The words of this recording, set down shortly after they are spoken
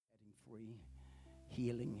glory,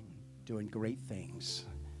 healing, and doing great things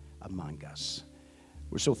among us.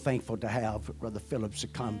 We're so thankful to have Brother Phillips to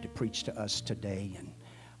come to preach to us today. And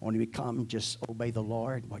when we come, just obey the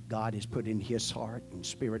Lord, what God has put in his heart and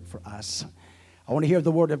spirit for us. I want to hear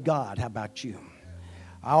the word of God. How about you?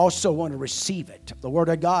 I also want to receive it. The word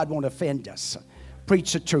of God won't offend us.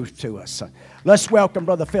 Preach the truth to us. Let's welcome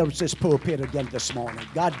Brother Phillips to this pulpit again this morning.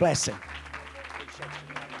 God bless him.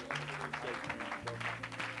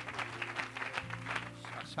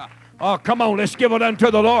 Oh, come on, let's give it unto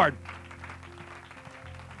the Lord.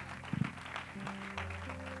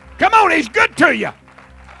 Come on, he's good to you.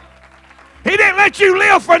 He didn't let you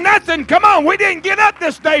live for nothing. Come on, we didn't get up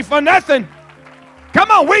this day for nothing. Come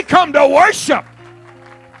on, we come to worship.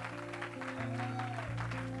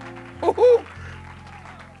 Ooh.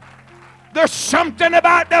 There's something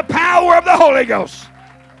about the power of the Holy Ghost.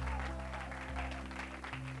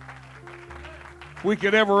 If we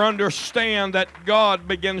could ever understand that God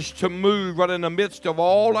begins to move right in the midst of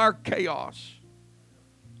all our chaos,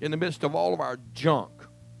 in the midst of all of our junk.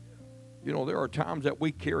 You know, there are times that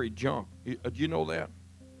we carry junk. Do you know that?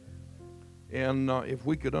 And if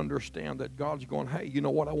we could understand that God's going, hey, you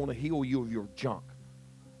know what? I want to heal you of your junk.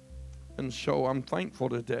 And so I'm thankful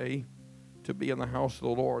today to be in the house of the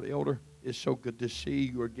Lord. Elder, it's so good to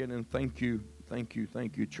see you again, and thank you,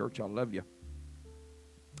 church. I love you.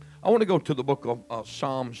 I want to go to the book of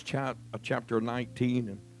Psalms chapter 19,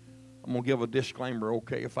 and I'm going to give a disclaimer,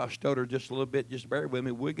 okay? If I stutter just a little bit, just bear with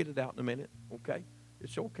me. We'll get it out in a minute, okay?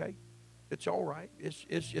 It's okay. It's all right.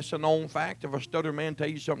 It's a known fact. If a stutter man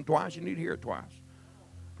tells you something twice, you need to hear it twice.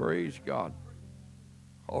 Praise God.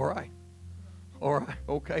 All right.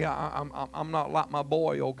 Okay. I'm not like my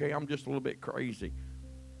boy. Okay. I'm just a little bit crazy.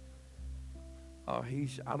 I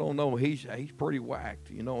don't know. He's pretty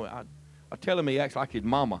whacked. You know. I tell him he acts like his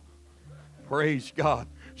mama. Praise God.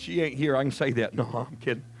 She ain't here. I can say that. No, I'm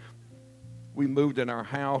kidding. We moved in our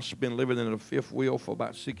house. Been living in a fifth wheel for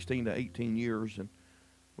about 16 to 18 years, and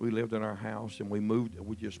we lived in our house, and we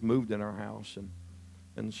just moved in our house,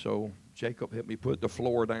 and so Jacob helped me put the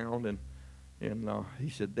floor down, and he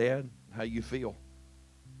said, Dad, how you feel?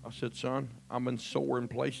 I said, son, I've been sore in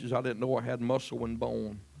places I didn't know I had muscle and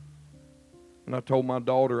bone. And I told my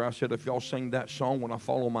daughter, I said, if y'all sing that song, when I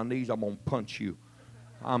fall on my knees, I'm going to punch you.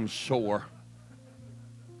 I'm sore.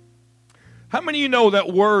 How many of you know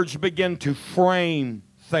that words begin to frame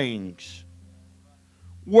things?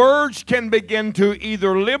 Words can begin to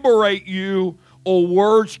either liberate you, or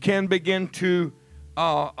words can begin to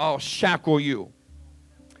shackle you.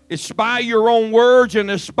 It's by your own words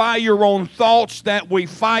and it's by your own thoughts that we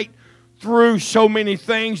fight through so many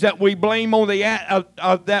things that we blame on the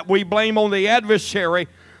adversary,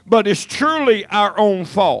 but it's truly our own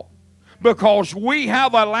fault because we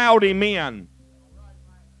have allowed him in.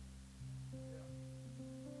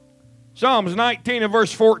 Psalms 19 and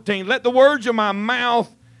verse 14, let the words of my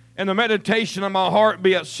mouth and the meditation of my heart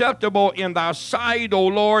be acceptable in thy sight, O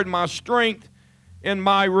Lord, my strength and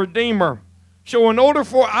my Redeemer. So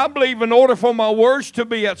I believe in order for my words to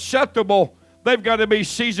be acceptable, they've got to be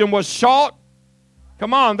seasoned with salt.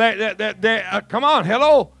 Come on, come on,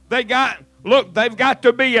 hello. They've got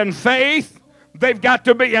to be in faith. They've got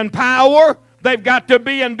to be in power. They've got to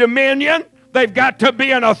be in dominion. They've got to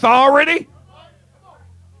be in authority.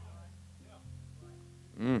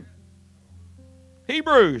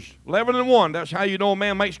 Hebrews 11 and 1. That's how you know a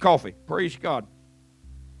man makes coffee. Praise God.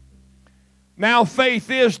 Now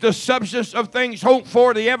faith is the substance of things hoped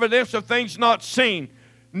for, the evidence of things not seen.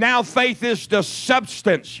 Now faith is the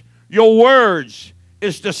substance. Your words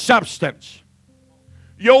is the substance.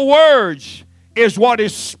 Your words is what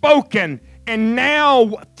is spoken. And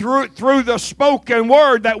now through the spoken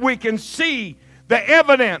word that we can see the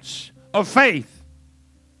evidence of faith.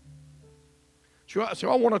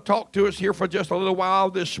 So I want to talk to us here for just a little while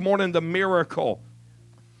this morning. The miracle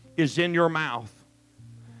is in your mouth.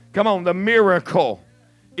 Come on, the miracle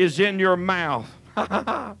is in your mouth.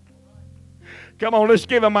 Come on, let's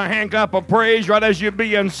give him a hand clap of praise right as you're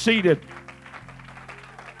being seated.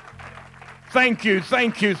 Thank you.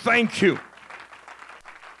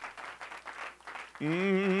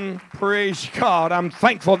 Praise God. I'm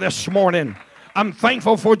thankful this morning. I'm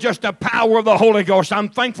thankful for just the power of the Holy Ghost. I'm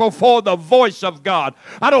thankful for the voice of God.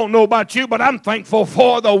 I don't know about you, but I'm thankful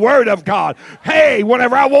for the Word of God. Hey,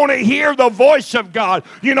 whenever I want to hear the voice of God,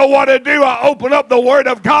 you know what I do? I open up the Word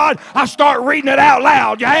of God. I start reading it out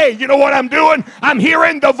loud. Hey, you know what I'm doing? I'm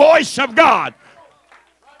hearing the voice of God.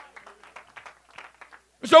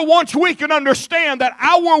 So once we can understand that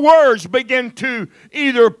our words begin to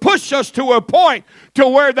either push us to a point to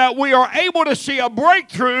where that we are able to see a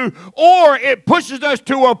breakthrough, or it pushes us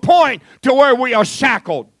to a point to where we are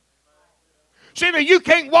shackled. See, that you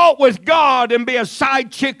can't walk with God and be a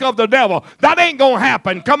side chick of the devil. That ain't going to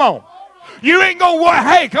happen. Come on. You ain't going to,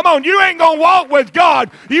 hey, come on. You ain't going to walk with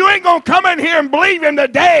God. You ain't going to come in here and believe Him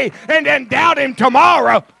today and then doubt Him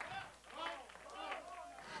tomorrow.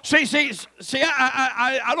 See,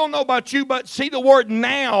 I don't know about you, but see, the word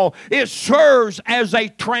now, it serves as a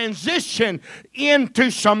transition into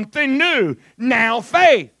something new. Now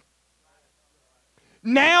faith.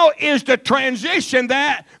 Now is the transition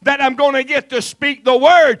that I'm going to get to speak the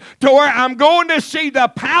word, to where I'm going to see the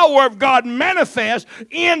power of God manifest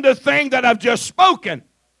in the thing that I've just spoken.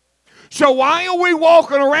 So why are we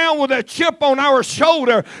walking around with a chip on our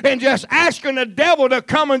shoulder and just asking the devil to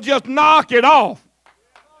come and just knock it off?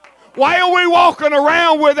 Why are we walking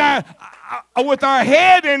around with our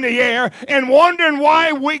head in the air and wondering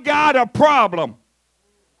why we got a problem?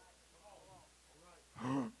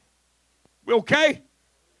 Okay?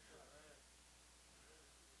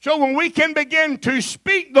 So when we can begin to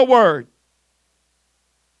speak the word,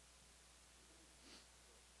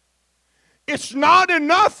 it's not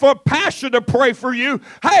enough for pastor to pray for you.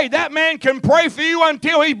 Hey, that man can pray for you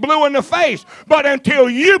until he's blue in the face, but until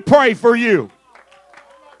you pray for you.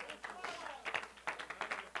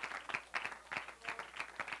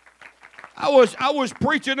 I was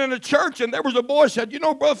preaching in a church, and there was a boy said, you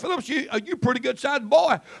know, Brother Phillips, you pretty good-sized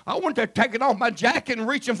boy. I went to taking off my jacket and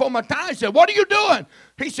reaching for my tie. I said, what are you doing?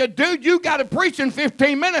 He said, dude, you got to preach in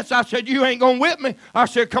 15 minutes. I said, you ain't going to whip me. I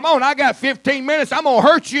said, come on, I got 15 minutes. I'm going to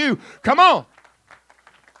hurt you. Come on.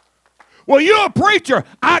 Well, you're a preacher.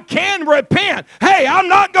 I can repent. Hey, I'm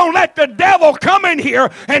not going to let the devil come in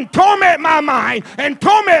here and torment my mind and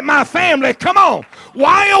torment my family. Come on.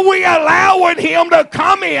 Why are we allowing him to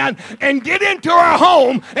come in and get into our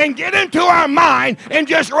home and get into our mind and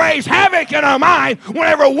just raise havoc in our mind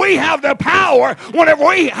whenever we have the power, whenever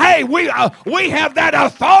we have that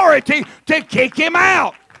authority to kick him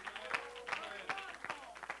out?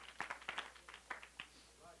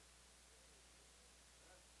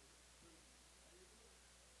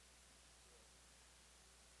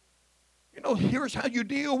 You know, here's how you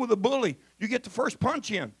deal with a bully. You get the first punch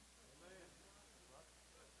in.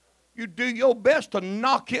 You do your best to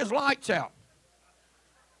knock his lights out.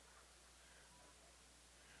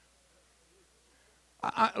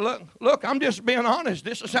 Look, I'm just being honest.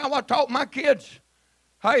 This is how I taught my kids.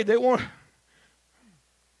 Hey, they want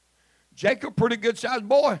Jacob, pretty good sized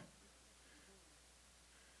boy.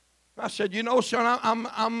 I said, you know, son,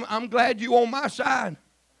 I'm glad you on my side.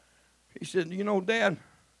 He said, you know, Dad.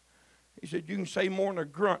 He said, you can say more in a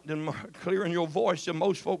grunt than clearing your voice than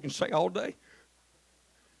most folk can say all day.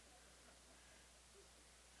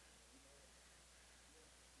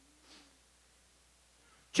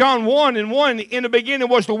 John 1:1, in the beginning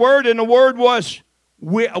was the Word, and the Word was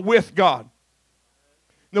with God.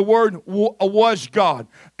 The Word was God.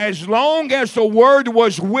 As long as the Word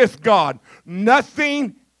was with God,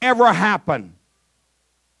 nothing ever happened.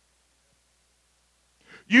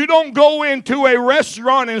 You don't go into a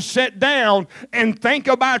restaurant and sit down and think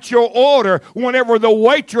about your order whenever the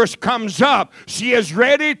waitress comes up. She is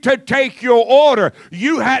ready to take your order.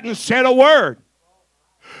 You hadn't said a word.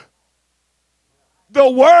 The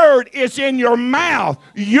word is in your mouth.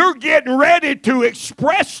 You're getting ready to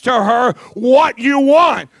express to her what you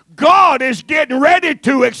want. God is getting ready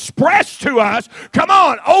to express to us. Come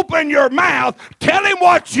on, open your mouth. Tell him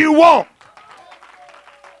what you want.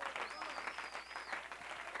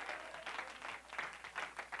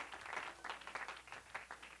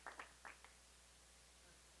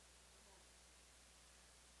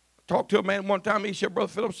 Talked to a man one time. He said, Brother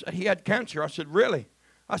Phillips, he had cancer. I said, really?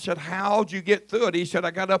 I said, how'd you get through it? He said,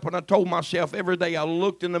 I got up and I told myself every day, I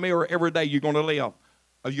looked in the mirror every day, you're going to live.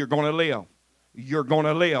 You're going to live. You're going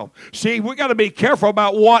to live. See, we got to be careful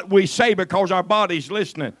about what we say because our body's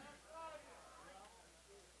listening.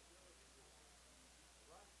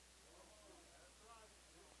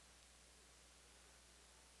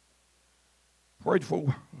 Prayed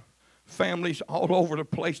for families all over the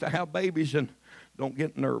place to have babies, and don't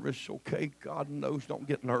get nervous, okay? God knows, don't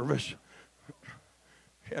get nervous.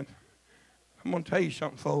 And I'm going to tell you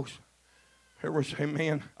something, folks. There was, hey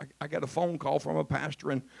man, I got a phone call from a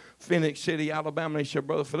pastor in Phoenix City, Alabama. And he said,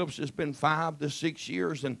 Brother Phillips, it's been 5 to 6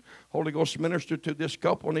 years, and Holy Ghost ministered to this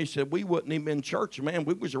couple. And he said, we wasn't even in church, man.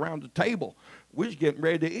 We was around the table. We was getting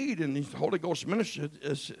ready to eat. And the Holy Ghost minister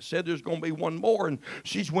said there's going to be one more. And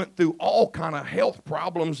she's went through all kind of health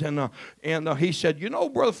problems. And he said, you know,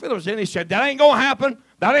 Brother Phillips, and he said, that ain't going to happen.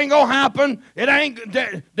 That ain't going to happen.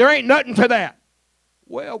 There ain't nothing to that.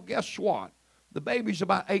 Well, guess what? The baby's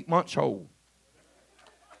about 8 months old.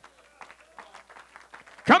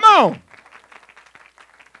 Come on.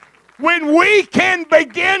 When we can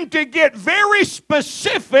begin to get very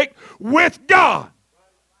specific with God,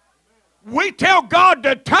 we tell God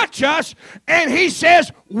to touch us, and He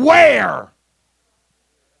says, where?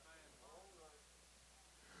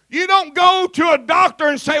 You don't go to a doctor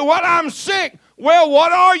and say, well, I'm sick. Well,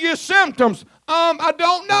 what are your symptoms? I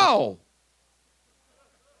don't know.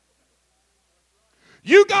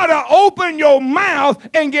 You got to open your mouth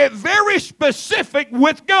and get very specific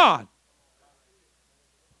with God.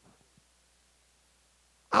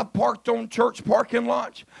 I parked on church parking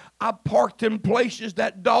lots. I parked in places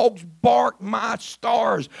that dogs bark my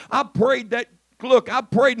stars. I prayed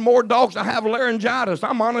more dogs. I have laryngitis.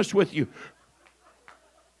 I'm honest with you.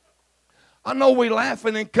 I know we're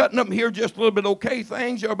laughing and cutting up here just a little bit. Okay,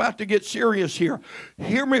 things are about to get serious here.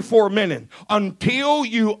 Hear me for a minute. Until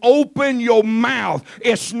you open your mouth,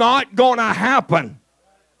 it's not going to happen.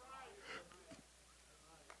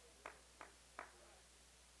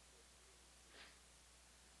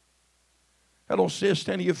 Hello, sis,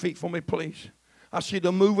 stand to your feet for me, please. I see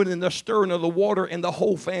the moving and the stirring of the water in the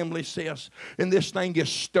whole family, sis. And this thing is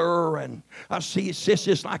stirring. I see, sis,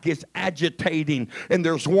 it's like it's agitating. And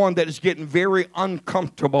there's one that is getting very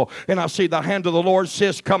uncomfortable. And I see the hand of the Lord,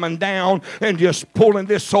 sis, coming down and just pulling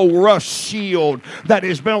this old rust shield that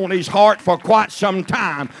has been on his heart for quite some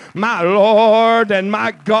time. My Lord and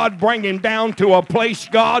my God, bring him down to a place,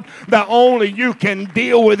 God, that only you can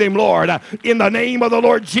deal with him, Lord. In the name of the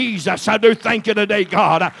Lord Jesus, I do thank you today,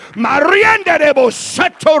 God. Don't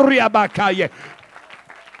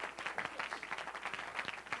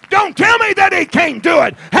tell me that he can't do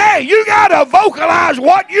it. Hey, you got to vocalize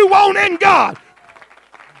what you want in God.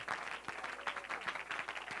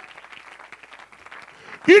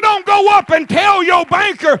 You don't go up and tell your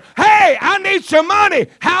banker, hey, I need some money.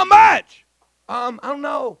 How much? I don't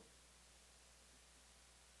know.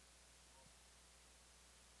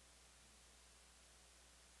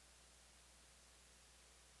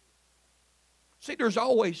 See, there's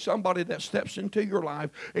always somebody that steps into your life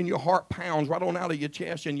and your heart pounds right on out of your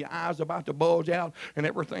chest and your eyes about to bulge out and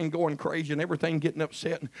everything going crazy and everything getting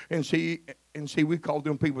upset. And see, we call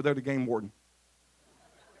them people, they're the game warden.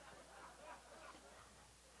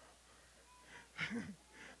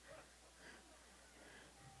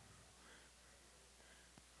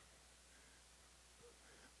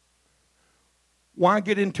 Why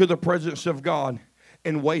get into the presence of God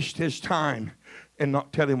and waste his time and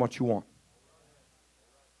not tell him what you want?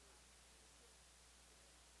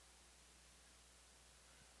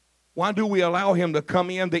 Why do we allow him to come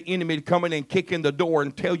in, the enemy to come in and kick in the door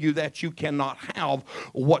and tell you that you cannot have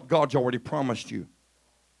what God's already promised you?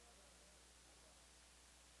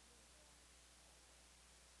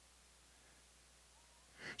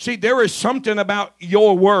 See, there is something about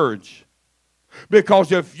your words.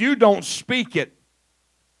 Because if you don't speak it,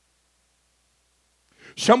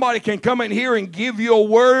 somebody can come in here and give you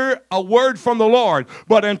a word from the Lord.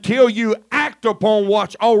 But until you act upon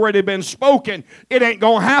what's already been spoken, it ain't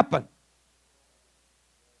going to happen.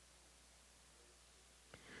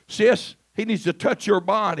 Sis, he needs to touch your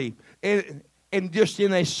body. And just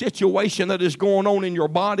in a situation that is going on in your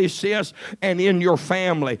body, sis, and in your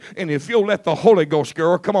family. And if you'll let the Holy Ghost,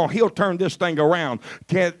 girl, come on, he'll turn this thing around.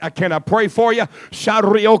 Can I pray for you? In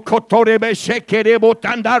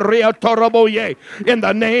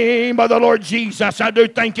the name of the Lord Jesus, I do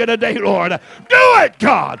thank you today, Lord. Do it,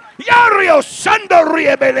 God.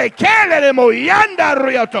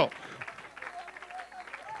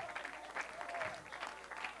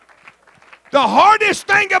 The hardest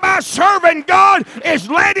thing about serving God is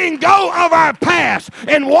letting go of our past.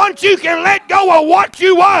 And once you can let go of what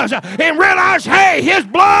you was and realize, hey, his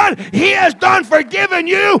blood, he has done forgiven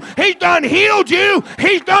you. He's done healed you.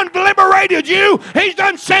 He's done liberated you. He's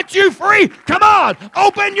done set you free. Come on,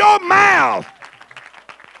 open your mouth.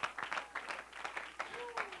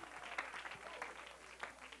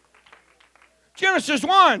 Genesis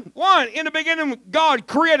 1, in the beginning God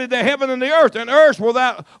created the heaven and the earth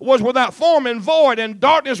was without form and void, and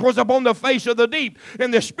darkness was upon the face of the deep,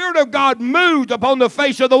 and the Spirit of God moved upon the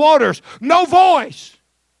face of the waters. No voice.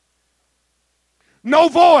 No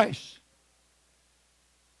voice.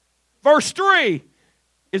 Verse 3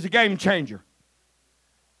 is a game changer.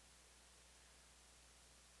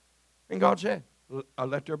 And God said,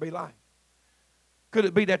 let there be light. Could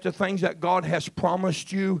it be that the things that God has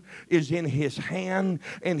promised you is in His hand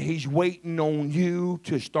and He's waiting on you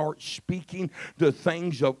to start speaking the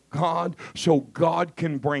things of God so God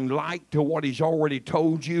can bring light to what He's already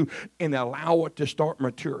told you and allow it to start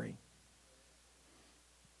maturing?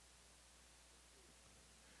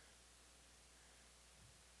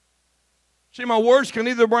 See, my words can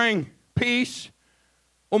either bring peace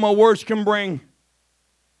or my words can bring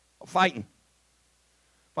fighting.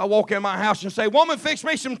 If I walk in my house and say, woman, fix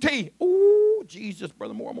me some tea. Ooh, Jesus,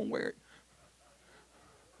 Brother Moore, I'm going to wear it.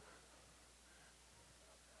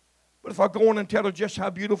 But if I go in and tell her just how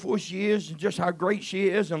beautiful she is and just how great she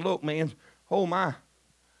is, and look, man, oh my,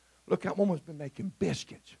 look, that woman's been making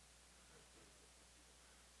biscuits.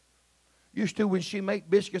 Used to, when she make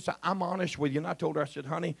biscuits, I'm honest with you, and I told her, I said,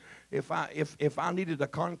 honey, if I needed a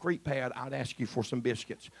concrete pad, I'd ask you for some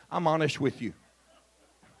biscuits. I'm honest with you.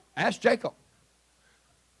 Ask Jacob.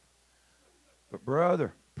 But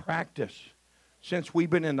brother, practice. Since we've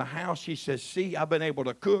been in the house, she says, see, I've been able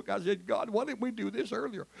to cook. I said, God, why didn't we do this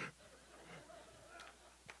earlier?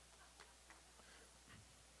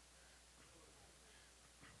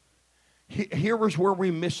 Here is where we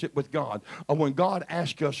miss it with God. When God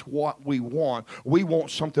asks us what we want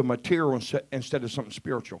something material instead of something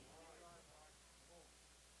spiritual.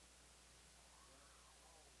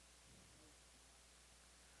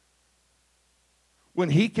 When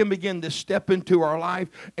He can begin to step into our life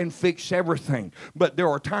and fix everything. But there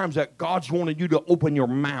are times that God's wanted you to open your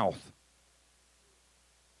mouth.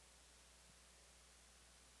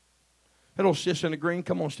 Hello, sis in the green.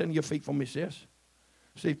 Come on, stand on your feet for me, sis.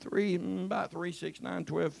 See, about 3, 6, 9,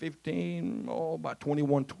 12, 15, about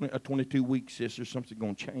 21, 22 weeks, sis, there's something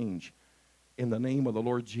going to change. In the name of the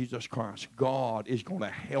Lord Jesus Christ, God is going to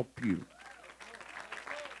help you.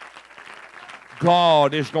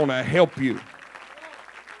 God is going to help you.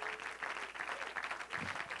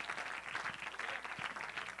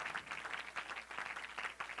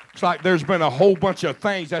 It's like there's been a whole bunch of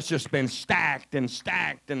things that's just been stacked and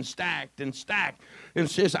stacked and stacked and stacked. And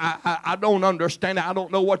sis, I don't understand it. I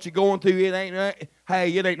don't know what you're going through. It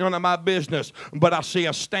ain't none of my business. But I see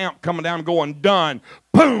a stamp coming down going, done.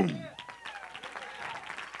 Boom.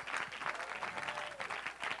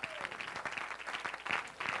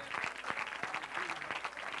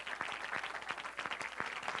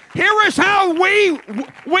 Here is how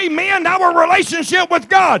we mend our relationship with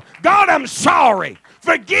God. God, I'm sorry.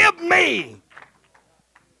 Forgive me.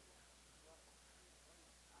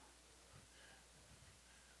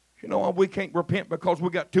 You know, we can't repent because we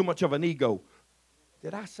got too much of an ego.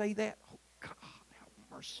 Did I say that? Oh, God, have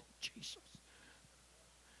mercy, Jesus.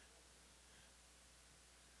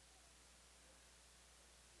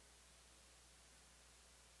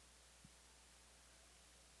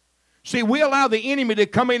 See, we allow the enemy to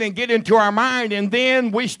come in and get into our mind, and then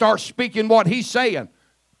we start speaking what he's saying.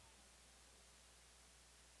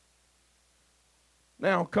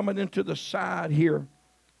 Now, coming into the side here,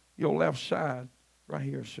 your left side, right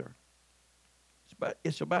here, sir.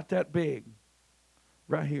 It's about that big,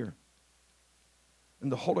 right here.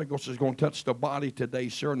 And the Holy Ghost is going to touch the body today,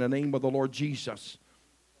 sir, in the name of the Lord Jesus.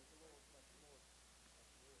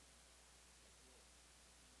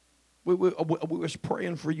 We was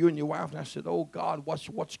praying for you and your wife, and I said, oh, God,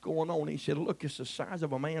 what's going on? He said, look, it's the size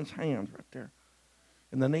of a man's hand right there.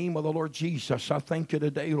 In the name of the Lord Jesus, I thank you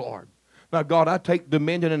today, Lord. Now, God, I take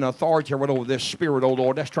dominion and authority over this spirit, oh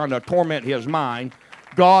Lord, that's trying to torment his mind.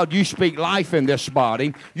 God, you speak life in this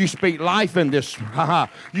body. You speak life in this,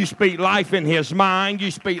 you speak life in his mind.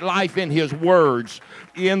 You speak life in his words.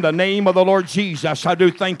 In the name of the Lord Jesus, I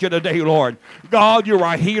do thank you today, Lord. God, you're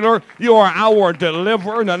our healer. You are our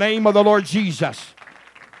deliverer in the name of the Lord Jesus.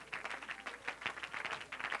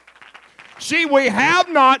 See, we have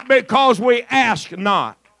not because we ask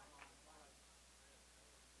not.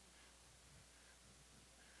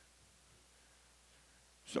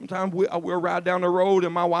 Sometimes we'll ride down the road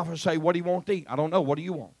and my wife will say, what do you want to eat? I don't know. What do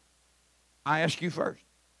you want? I ask you first.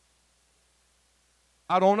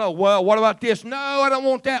 I don't know. Well, what about this? No, I don't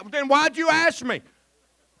want that. Then why'd you ask me?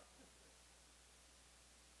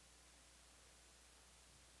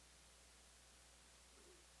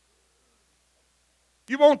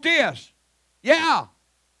 You want this? Yeah.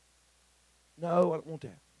 No, I don't want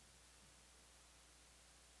that.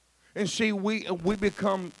 And see, we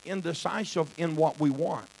become indecisive in what we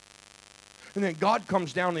want. And then God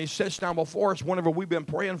comes down and he sits down before us whenever we've been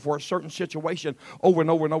praying for a certain situation over and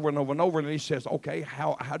over and over and over and over. And he says, okay,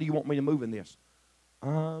 how do you want me to move in this?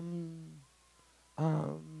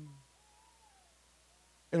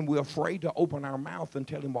 And we're afraid to open our mouth and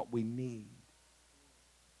tell him what we need.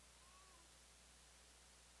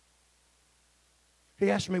 He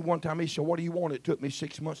asked me one time, he said, what do you want? It took me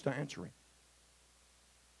 6 months to answer him.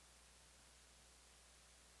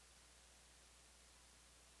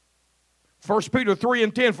 First Peter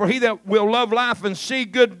 3:10, for he that will love life and see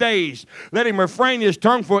good days, let him refrain his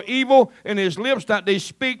tongue from evil and his lips that they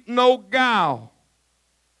speak no guile.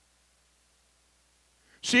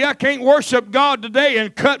 See, I can't worship God today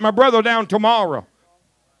and cut my brother down tomorrow.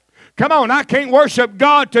 Come on, I can't worship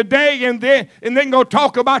God today and then go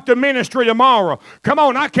talk about the ministry tomorrow. Come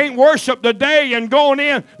on, I can't worship today and go in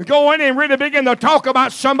and really begin to talk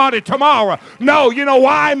about somebody tomorrow. No, you know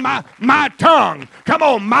why? My tongue. Come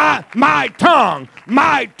on, my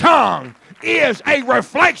tongue is a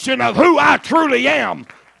reflection of who I truly am.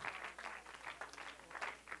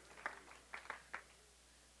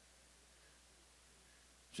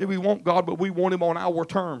 See, we want God, but we want him on our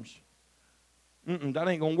terms. That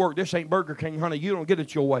ain't going to work. This ain't Burger King, honey. You don't get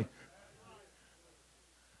it your way.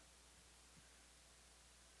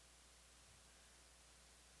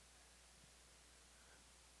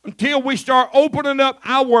 Until we start opening up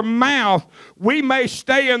our mouth, we may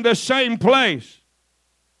stay in the same place.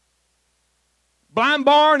 Blind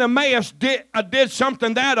Barn and Emmaus did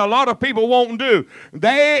something that a lot of people won't do.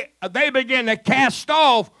 They began to cast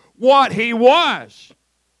off what he was.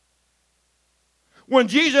 When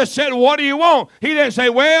Jesus said, what do you want? He didn't say,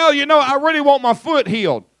 well, you know, I really want my foot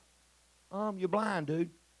healed. You're blind, dude.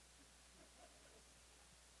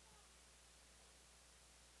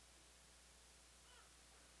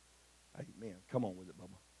 Amen. Come on with it,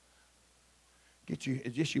 Bubba.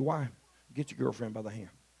 Is this your wife? Get your girlfriend by the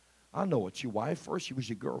hand. I know it's your wife. First she was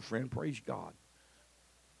your girlfriend. Praise God.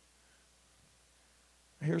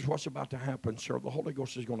 Here's what's about to happen, sir. The Holy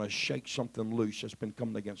Ghost is going to shake something loose that's been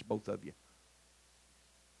coming against both of you.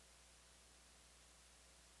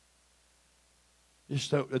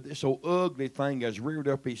 This old ugly thing has reared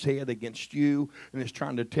up his head against you and is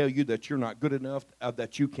trying to tell you that you're not good enough,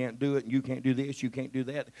 that you can't do it, and you can't do this, you can't do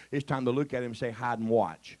that. It's time to look at him and say, hide and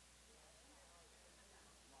watch.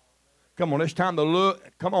 Come on, it's time to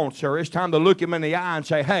look. Come on, sir. It's time to look him in the eye and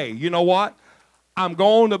say, hey, you know what? I'm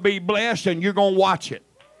going to be blessed and you're going to watch it.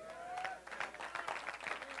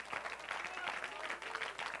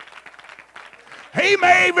 He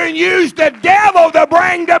may even use the devil to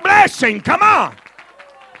bring the blessing. Come on.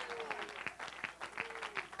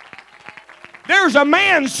 There's a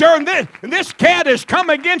man, sir, and this cat has come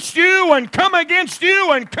against you and come against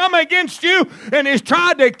you and come against you and has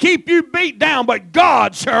tried to keep you beat down. But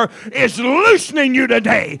God, sir, is loosening you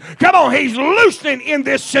today. Come on, he's loosening in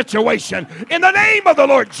this situation. In the name of the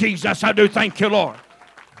Lord Jesus, I do thank you, Lord.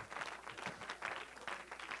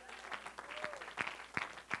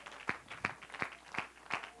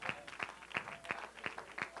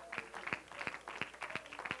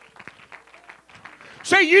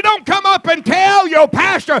 See, you don't come up and tell your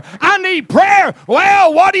pastor, I need prayer.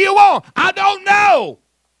 Well, what do you want? I don't know.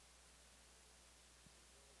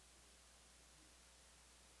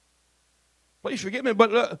 Please forgive me,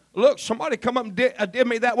 but look, somebody come up and did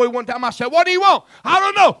me that way one time. I said, what do you want? I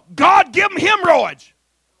don't know. God, give him hemorrhoids.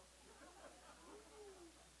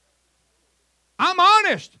 I'm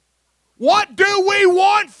honest. What do we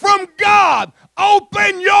want from God?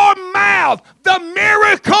 Open your mouth. The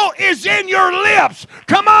miracle is in your lips.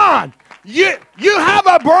 Come on. You have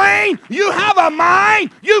a brain. You have a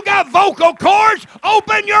mind. You got vocal cords.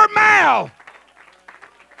 Open your mouth.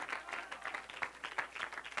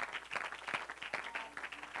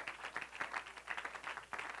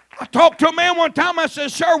 I talked to a man one time. I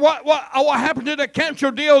said, sir, what happened to the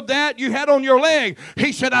cancer deal that you had on your leg?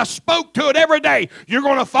 He said, I spoke to it every day. You're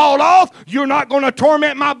going to fall off. You're not going to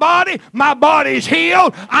torment my body. My body's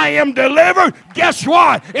healed. I am delivered. Guess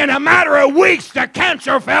what? In a matter of weeks, the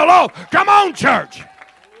cancer fell off. Come on, church.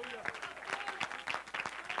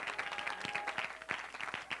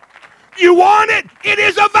 You want it? It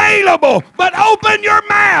is available. But open your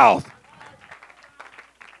mouth.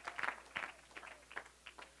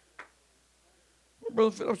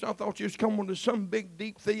 Brother Phillips, I thought you was coming to some big,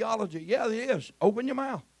 deep theology. Yeah, it is. Open your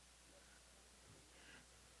mouth.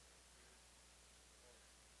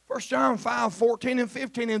 1 John 5, 14 and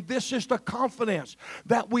 15, and this is the confidence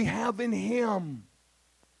that we have in him.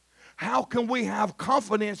 How can we have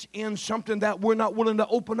confidence in something that we're not willing to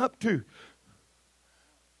open up to?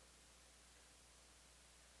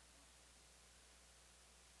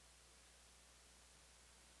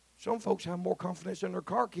 Some folks have more confidence in their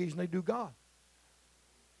car keys than they do God.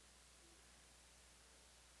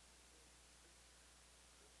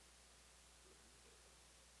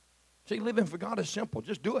 See, living for God is simple.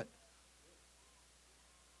 Just do it.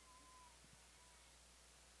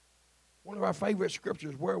 One of our favorite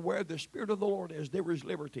scriptures, where the Spirit of the Lord is, there is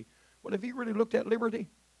liberty. Well, have you really looked at liberty?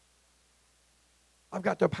 I've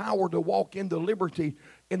got the power to walk into liberty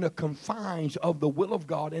in the confines of the will of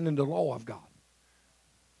God and in the law of God.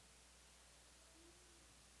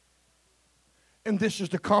 And this is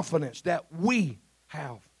the confidence that we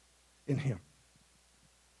have in Him.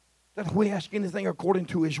 That if we ask anything according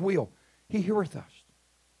to His will, He heareth us.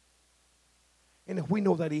 And if we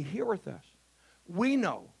know that He heareth us, we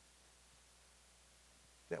know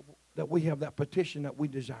that we have that petition that we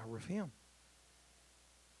desire of Him.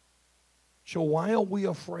 So why are we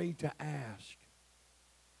afraid to ask?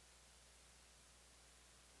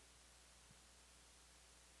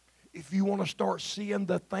 If you want to start seeing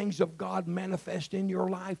the things of God manifest in your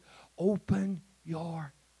life, open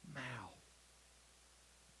your mouth.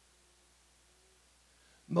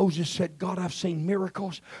 Moses said, God, I've seen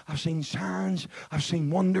miracles, I've seen signs, I've seen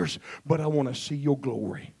wonders, but I want to see your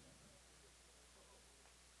glory.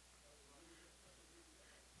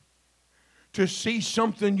 To see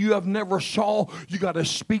something you have never saw, you got to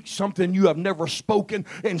speak something you have never spoken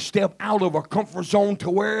and step out of a comfort zone to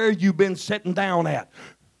where you've been sitting down at.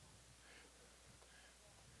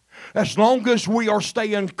 As long as we are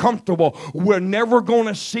staying comfortable, we're never going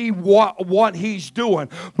to see what He's doing.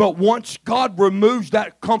 But once God removes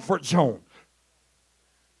that comfort zone,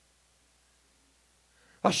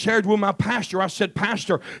 I shared with my pastor, I said,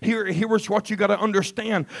 Pastor, here's what you got to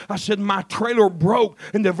understand. I said, my trailer broke,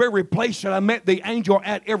 and the very place that I met the angel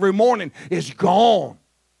at every morning is gone.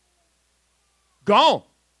 Gone.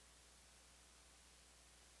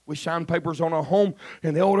 We signed papers on our home,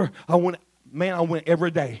 and the elder, I went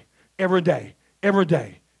every day,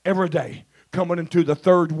 coming into the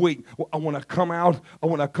third week. I want to come out. I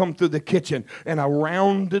want to come through the kitchen. And I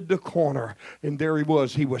rounded the corner. And there he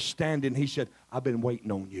was. He was standing. He said, I've been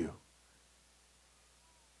waiting on you.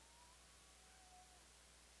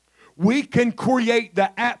 We can create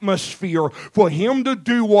the atmosphere for Him to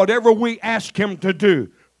do whatever we ask Him to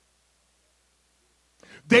do.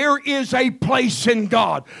 There is a place in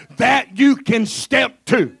God that you can step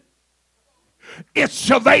to. It's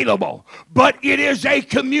available, but it is a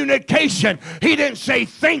communication. He didn't say,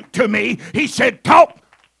 think to me. He said, talk.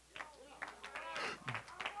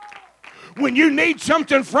 When you need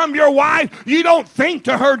something from your wife, you don't think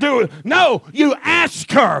to her, do it. No, you ask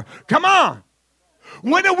her. Come on.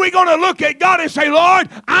 When are we going to look at God and say, Lord,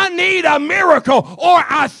 I need a miracle, or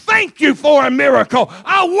I thank you for a miracle.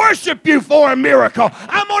 I worship you for a miracle.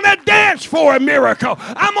 I'm going to dance for a miracle.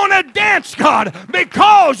 I'm going to dance, God,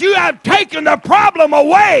 because you have taken the problem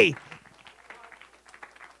away.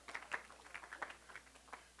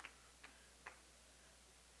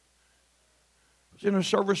 I was in a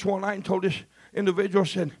service one night and told this individual,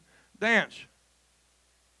 said, dance.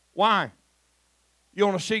 Why? You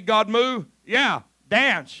want to see God move? Yeah.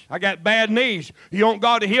 Dance. I got bad knees. You want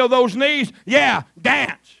God to heal those knees? Yeah,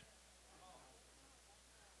 dance.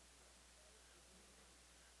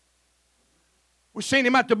 We seen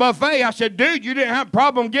him at the buffet. I said, dude, you didn't have a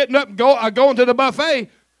problem getting up and going to the buffet.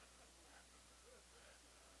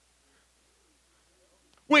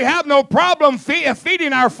 We have no problem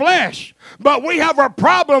feeding our flesh, but we have a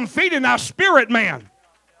problem feeding our spirit man.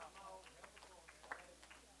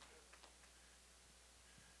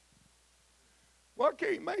 Why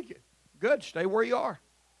can't you make it? Good, stay where you are.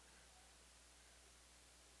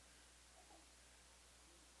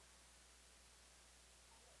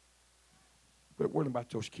 Quit worrying about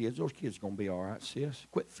those kids. Those kids are going to be all right, sis.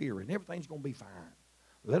 Quit fearing. Everything's going to be fine.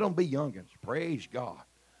 Let them be youngins. Praise God.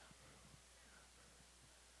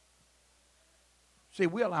 See,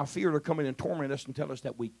 we allow fear to come in and torment us and tell us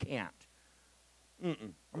that we can't.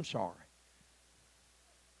 I'm sorry.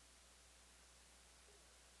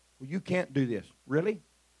 Well, you can't do this. Really?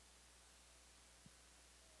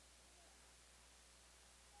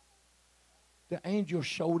 The angel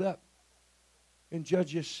showed up in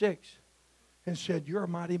Judges 6 and said, you're a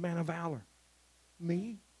mighty man of valor.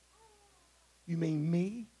 Me? You mean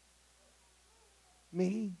me?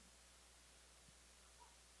 Me?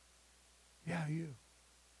 Yeah, you.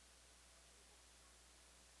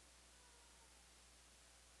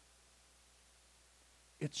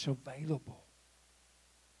 It's available.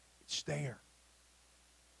 It's there.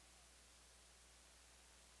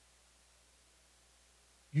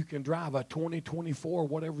 You can drive a 2024,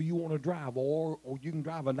 whatever you want to drive, or you can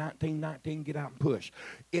drive a 1919, get out and push.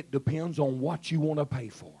 It depends on what you want to pay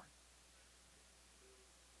for.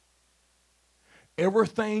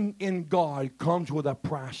 Everything in God comes with a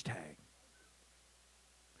price tag.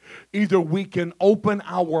 Either we can open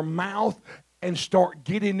our mouth and start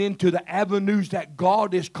getting into the avenues that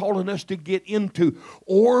God is calling us to get into,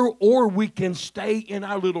 or we can stay in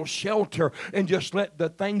our little shelter and just let the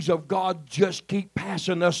things of God just keep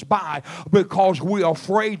passing us by because we're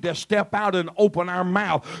afraid to step out and open our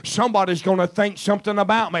mouth. Somebody's going to think something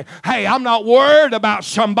about me. Hey, I'm not worried about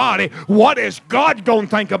somebody. What is God going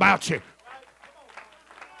to think about you?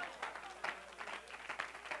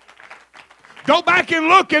 Go back and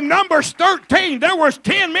look in Numbers 13. There was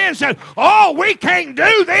 10 men said, oh, we can't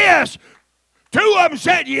do this. 2 of them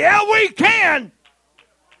said, yeah, we can.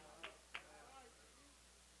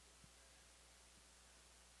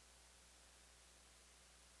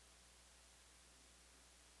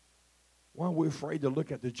 Why are we afraid to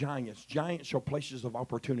look at the giants? Giants are places of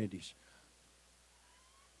opportunities.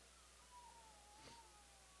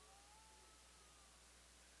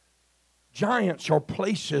 Giants are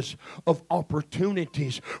places of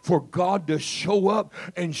opportunities for God to show up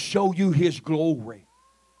and show you His glory.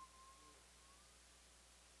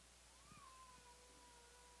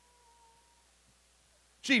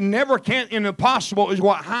 See, never can and impossible is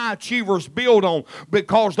what high achievers build on,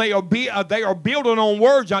 because they are building on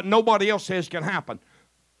words that nobody else says can happen.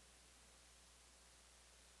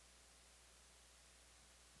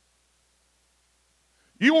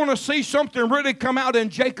 You want to see something really come out in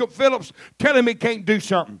Jacob Phillips? Tell him he can't do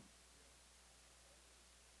something.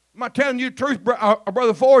 Am I telling you the truth,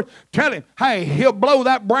 Brother Ford? Tell him, hey, he'll blow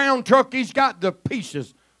that brown truck he's got to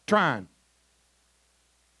pieces trying.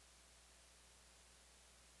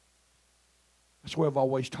 That's what I've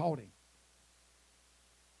always taught him.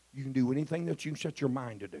 You can do anything that you set your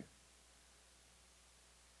mind to do.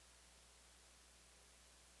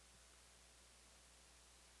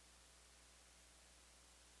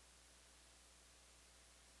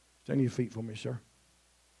 Stand on your feet for me, sir.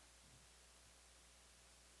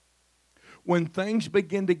 When things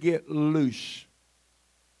begin to get loose,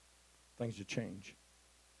 things will change.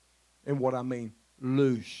 And what I mean,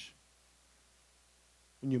 loose.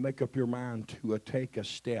 When you make up your mind to take a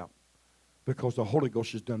step, because the Holy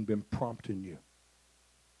Ghost has done been prompting you,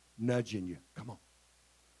 nudging you. Come on.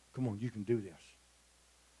 Come on, you can do this.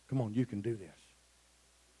 Come on, you can do this.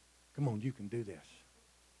 Come on, you can do this.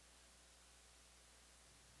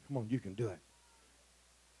 Come on, you can do it.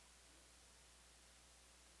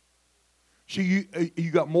 See,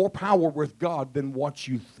 you got more power with God than what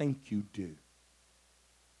you think you do.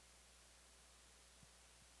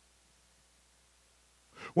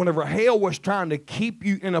 Whenever hell was trying to keep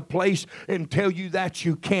you in a place and tell you that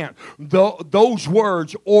you can't, those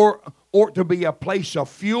words ought to be a place of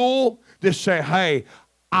fuel to say, hey,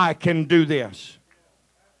 I can do this.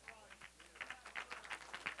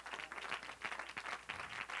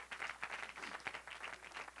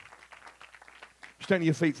 Stand on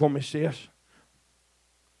your feet for me, sis.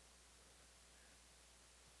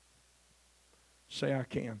 Say I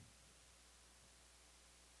can.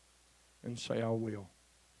 And say I will.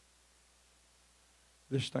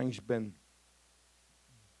 This thing's been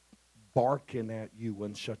barking at you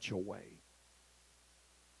in such a way.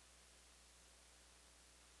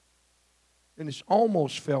 And it's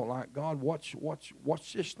almost felt like, God, what's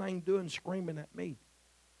this thing doing screaming at me?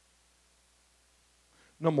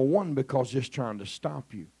 Number one, because it's trying to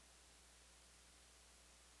stop you.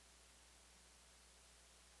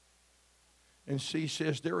 And see,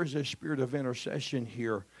 says there is a spirit of intercession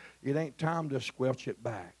here. It ain't time to squelch it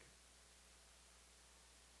back.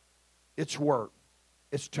 It's work.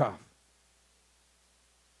 It's tough.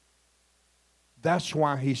 That's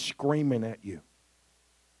why he's screaming at you.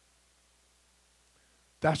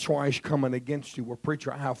 That's why he's coming against you. Well,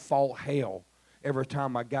 preacher, I have fought hell every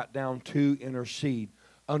time I got down to intercede.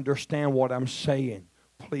 Understand what I'm saying.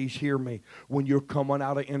 Please hear me. When you're coming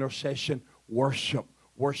out of intercession, worship.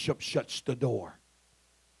 Worship shuts the door.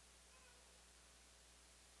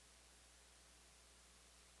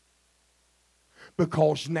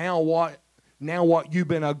 Because now what you've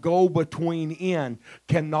been a go-between in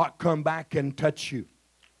cannot come back and touch you.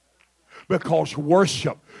 Because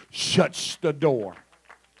worship shuts the door.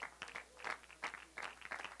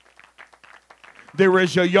 There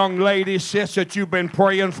is a young lady, sis, that you've been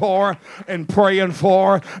praying for and praying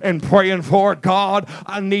for and praying for. God,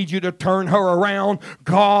 I need you to turn her around.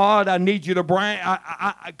 God, I need you to bring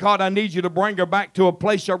I need you to bring her back to a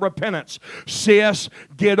place of repentance. Sis,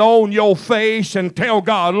 get on your face and tell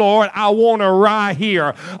God, Lord, I want her right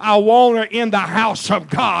here. I want her in the house of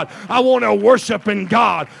God. I want her worshiping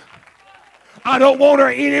God. I don't want her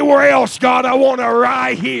anywhere else, God. I want her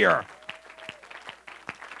right here.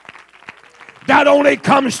 That only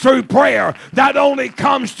comes through prayer. That only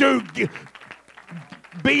comes through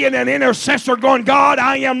being an intercessor going, God,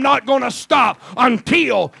 I am not going to stop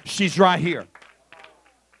until she's right here.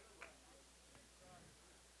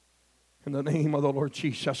 In the name of the Lord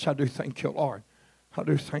Jesus, I do thank you, Lord. I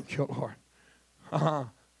do thank you, Lord.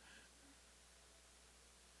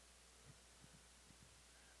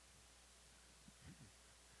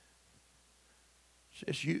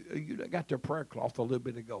 Sis, you got their prayer cloth a little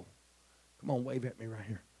bit ago. Come on, wave at me right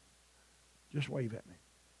here. Just wave at me.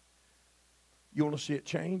 You want to see it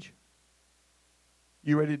change?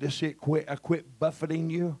 You ready to see it quit buffeting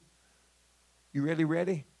you? You really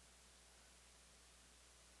ready?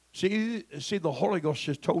 See, the Holy Ghost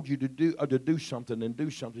has told you to do something and do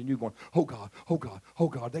something. You're going, oh God, oh God, oh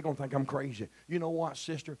God. They're going to think I'm crazy. You know what,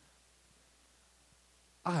 sister?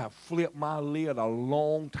 I have flipped my lid a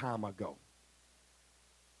long time ago.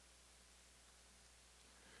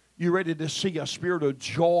 You ready to see a spirit of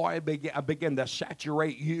joy begin to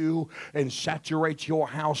saturate you and saturate your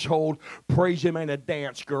household? Praise Him in a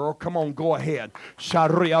dance, girl. Come on, go ahead.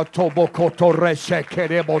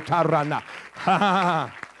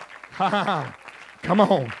 Come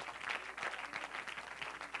on.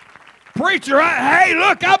 Preacher, hey,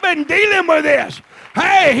 look, I've been dealing with this.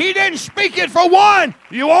 Hey, He didn't speak it for one.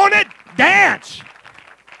 You want it? Dance.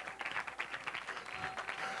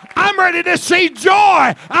 I'm ready to see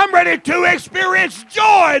joy. I'm ready to experience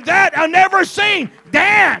joy that I've never seen.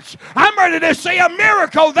 Dance. I'm ready to see a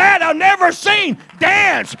miracle that I've never seen.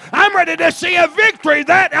 Dance. I'm ready to see a victory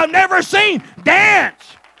that I've never seen. Dance.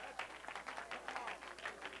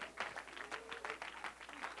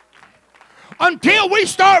 Until we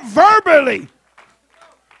start verbally.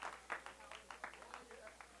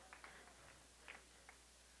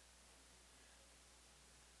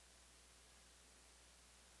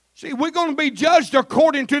 See, we're going to be judged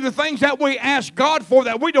according to the things that we ask God for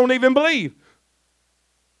that we don't even believe.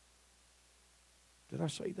 Did I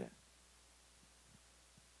say that?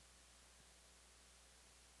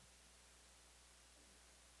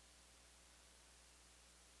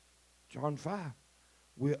 John 5.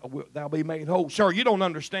 Thou be made whole. Sir, you don't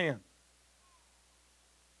understand.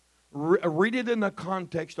 Read it in the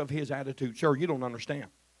context of his attitude. Sir, you don't understand.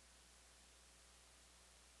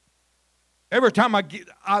 Every time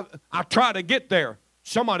I try to get there,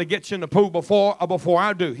 somebody gets in the pool before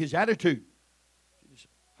I do. His attitude.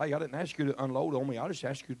 Hey, I didn't ask you to unload on me. I just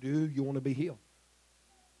asked you, do you want to be healed?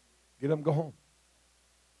 Get up and go home.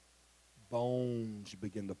 Bones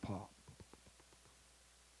begin to pop.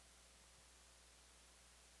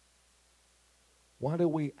 Why do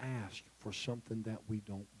we ask for something that we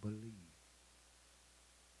don't believe?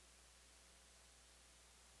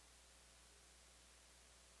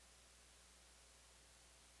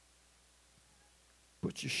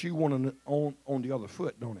 Put your shoe on the other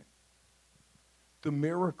foot, don't it? The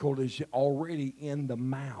miracle is already in the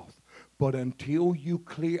mouth. But until you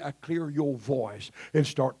clear your voice and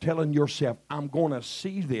start telling yourself, I'm going to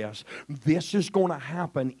see this. This is going to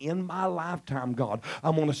happen in my lifetime, God.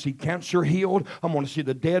 I'm going to see cancer healed. I'm going to see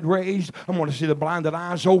the dead raised. I'm going to see the blinded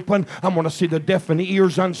eyes open. I'm going to see the deafened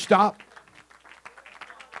ears unstopped.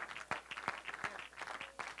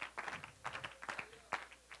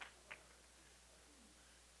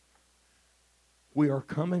 We are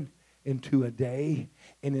coming into a day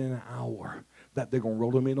and in an hour that they're going to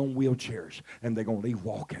roll them in on wheelchairs and they're going to leave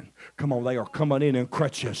walking. Come on, they are coming in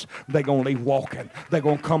crutches. They're going to leave walking. They're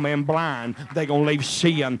going to come in blind. They're going to leave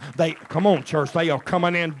seeing. Come on, church, they are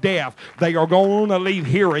coming in deaf. They are going to leave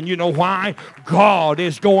hearing. You know why? God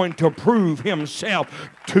is going to prove Himself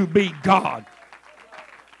to be God.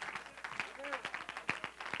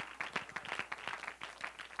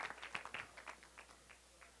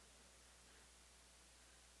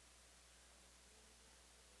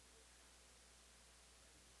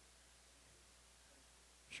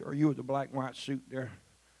 Sure, you with the black and white suit there.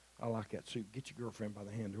 I like that suit. Get your girlfriend by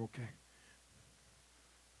the hand. They're okay.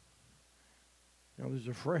 You know, there's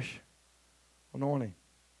a fresh anointing.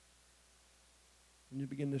 When you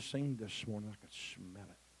begin to sing this morning, I could smell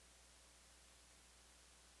it.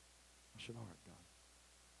 I said, all right,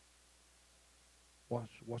 God.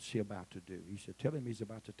 What's He about to do? He said, tell Him He's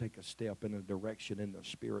about to take a step in a direction in the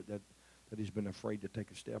spirit that He's been afraid to take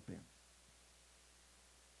a step in.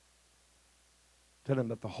 Tell Him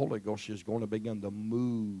that the Holy Ghost is going to begin to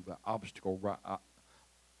move an obstacle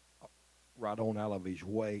right on out of His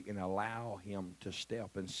way and allow Him to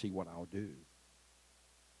step and see what I'll do.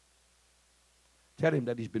 Tell Him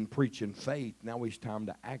that He's been preaching faith. Now it's time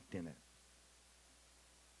to act in it.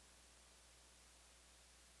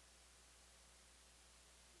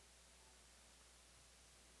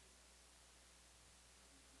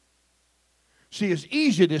 See, it's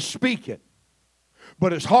easy to speak it.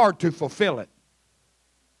 but it's hard to fulfill it.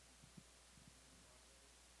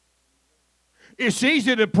 It's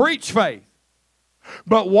easy to preach faith,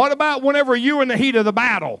 but what about whenever you're in the heat of the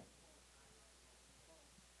battle?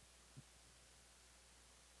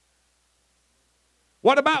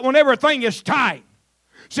 What about when everything is tight?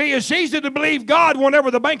 See, it's easy to believe God whenever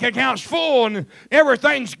the bank account's full and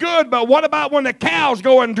everything's good, but what about when the cow's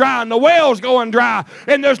going dry and the well's going dry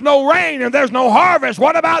and there's no rain and there's no harvest?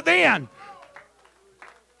 What about then?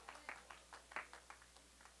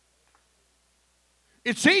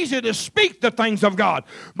 It's easy to speak the things of God,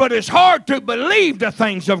 but it's hard to believe the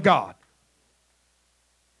things of God.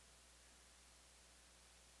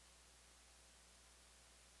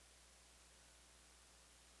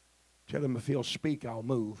 Tell him if he'll speak, I'll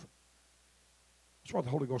move. That's what the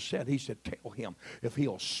Holy Ghost said. He said, tell him if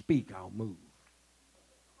he'll speak, I'll move.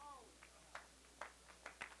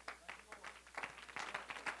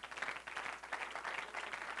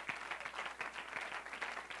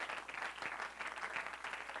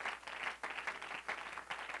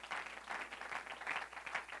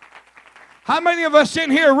 How many of us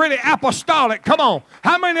in here are really apostolic? Come on.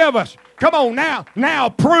 How many of us? Come on now. Now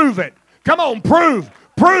prove it. Come on, prove.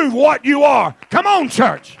 Prove what you are. Come on,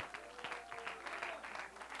 church.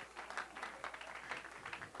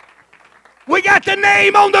 We got the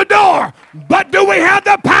name on the door, but do we have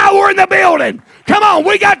the power in the building? Come on,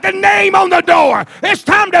 we got the name on the door. It's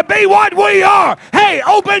time to be what we are. Hey,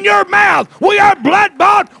 open your mouth. We are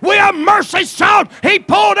blood-bought. We are mercy sought. He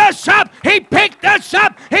pulled us up. He picked us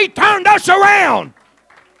up. He turned us around.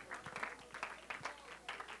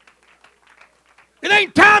 It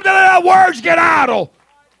ain't time to let our words get idle.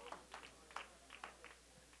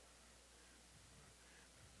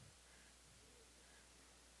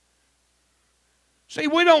 See,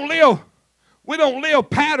 we don't live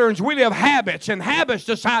patterns, we live habits, and habits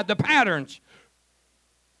decide the patterns.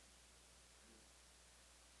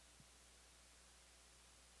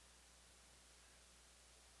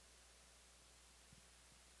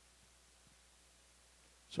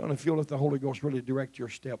 Son, if you'll let the Holy Ghost really direct your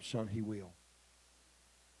steps, son, he will.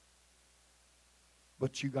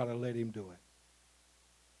 But you got to let him do it.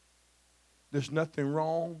 There's nothing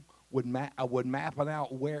wrong with mapping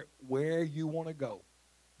out where you want to go.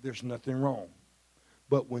 There's nothing wrong.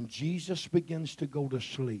 But when Jesus begins to go to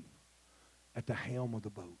sleep at the helm of the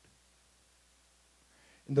boat,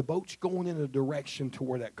 and the boat's going in a direction to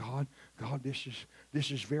where that, God, this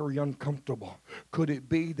is very uncomfortable. Could it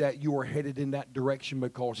be that you are headed in that direction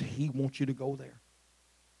because he wants you to go there?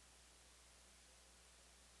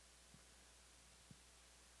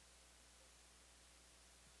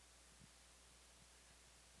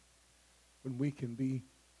 When we can be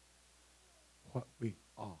what we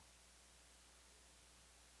are.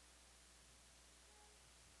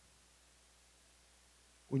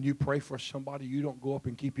 When you pray for somebody, you don't go up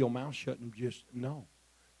and keep your mouth shut and just, no.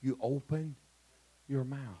 You open your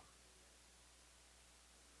mouth.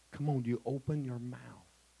 Come on, you open your mouth.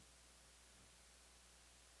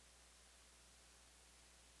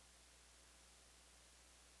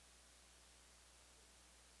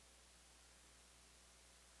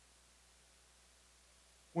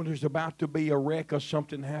 When there's about to be a wreck or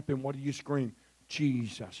something happen, what do you scream?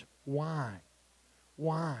 Jesus. Why?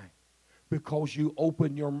 Why? Because you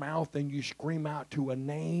open your mouth and you scream out to a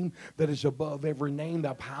name that is above every name,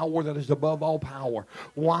 the power that is above all power.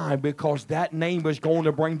 Why? Because that name is going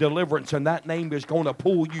to bring deliverance and that name is going to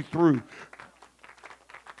pull you through.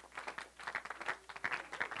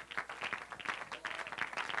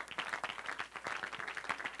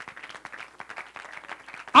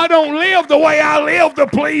 I don't live the way I live to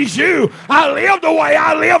please you. I live the way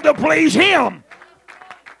I live to please him.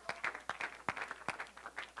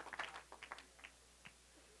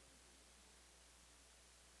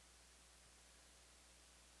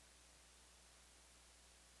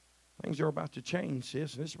 Things are about to change,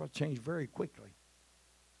 sis, and it's about to change very quickly.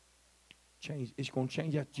 It's going to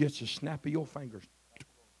change at just a snap of your fingers.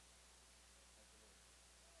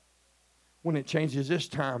 When it changes this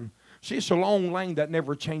time, see, it's a long lane that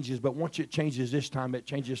never changes, but once it changes this time, it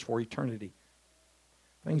changes for eternity.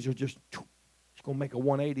 Things are just, it's going to make a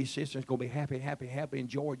 180, sis, and it's going to be happy, happy, happy, and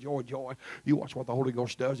joy, joy, joy. You watch what the Holy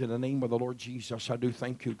Ghost does in the name of the Lord Jesus. I do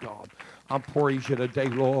thank you, God. I praise you today,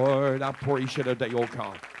 Lord. I praise you today, oh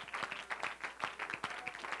God.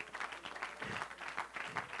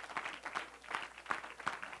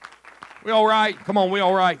 We all right? Come on, we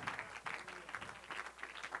all right?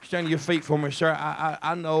 Stand to your feet for me, sir.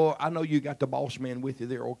 I know you got the boss man with you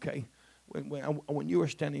there, okay? When you were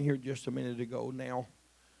standing here just a minute ago now,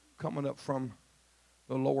 coming up from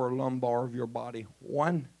the lower lumbar of your body,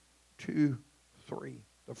 1, 2, three.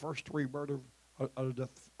 The first three vertebrae,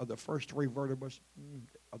 the first three vertebrae,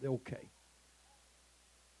 are they okay?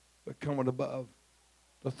 But coming above,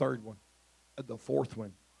 the third one, the fourth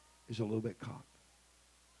one is a little bit cocked.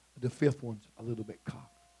 The fifth one's a little bit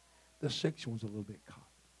cocked. The sixth one's a little bit cocked.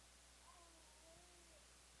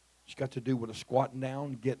 It's got to do with a squatting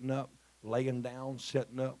down, getting up, laying down,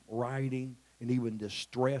 sitting up, riding, and even the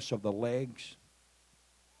stress of the legs.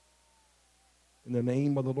 In the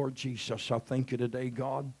name of the Lord Jesus, I thank you today,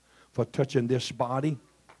 God, for touching this body.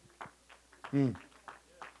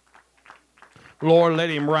 Lord, let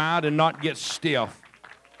him ride and not get stiff.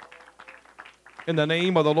 In the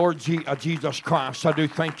name of the Lord Jesus Christ, I do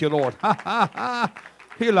thank you, Lord.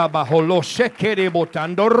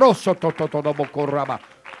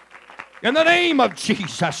 In the name of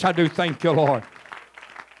Jesus, I do thank you, Lord.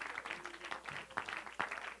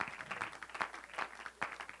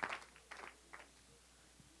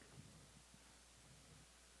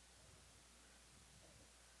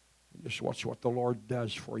 Just watch what the Lord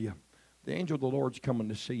does for you. The angel of the Lord's coming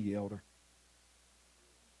to see you, elder.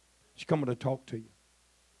 He's coming to talk to you.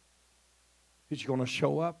 He's going to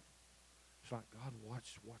show up. It's like, God,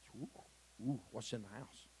 what's in the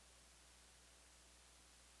house?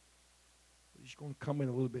 He's going to come in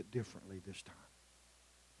a little bit differently this time.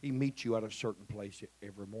 He meets you at a certain place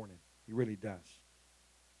every morning. He really does.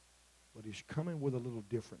 But he's coming with a little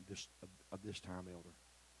different this time, elder.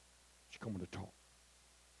 He's coming to talk.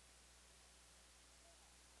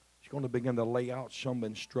 He's going to begin to lay out some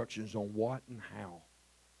instructions on what and how.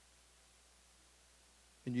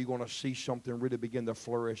 And you're going to see something really begin to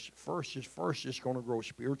flourish. First, it's going to grow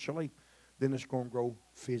spiritually. Then it's going to grow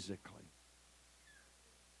physically.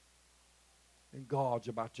 And God's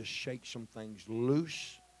about to shake some things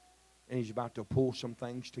loose. And he's about to pull some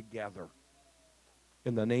things together.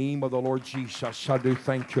 In the name of the Lord Jesus, I do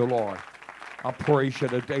thank you, Lord. I praise you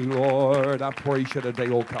today, Lord. I praise you today,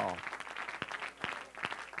 oh God.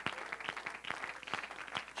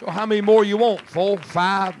 So how many more you want? 4,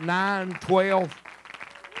 5, 9, 12?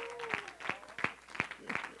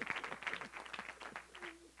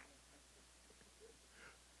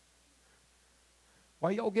 Why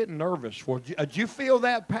y'all getting nervous? Well, did you feel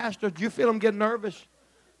that, Pastor? Did you feel them getting nervous?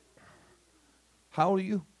 How old are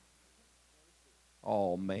you?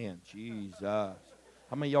 Oh, man, Jesus. How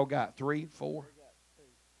many y'all got? 3, 4?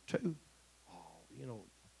 2? Oh,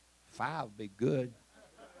 5 would be good.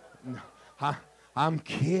 I'm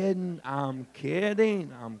kidding. I'm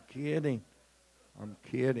kidding. I'm kidding. I'm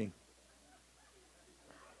kidding.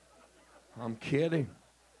 I'm kidding.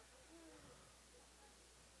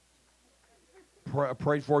 I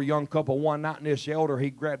prayed for a young couple one night, and this elder, he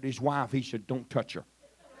grabbed his wife. He said, "Don't touch her."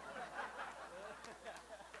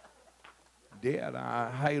 Did.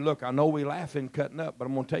 Hey, look, I know we laughing, cutting up, but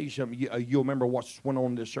I'm going to tell you something. You'll remember what went on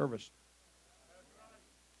in this service.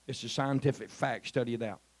 It's a scientific fact. Study it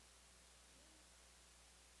out.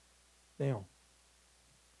 Now,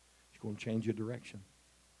 it's going to change your direction.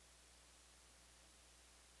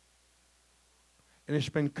 And it's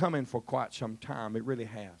been coming for quite some time. It really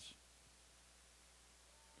has.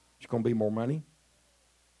 It's going to be more money.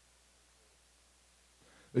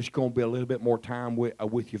 It's going to be a little bit more time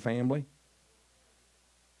with your family.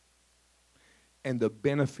 And the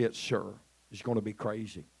benefits, sir, is going to be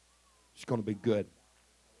crazy. It's going to be good.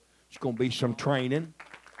 It's going to be some training.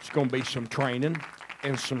 It's going to be some training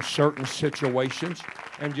in some certain situations.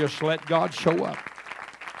 And just let God show up.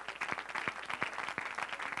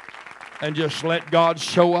 And just let God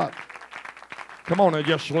show up. Come on, and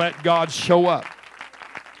just let God show up.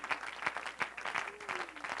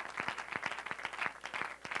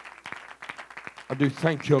 I do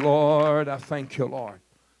thank you, Lord. I thank you, Lord.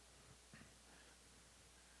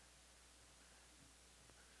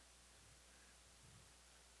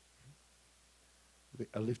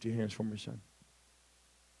 Lift your hands for me, son.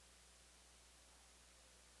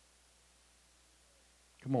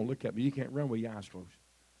 Come on, look at me. You can't run with your eyes closed.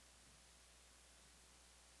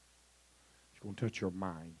 It's going to touch your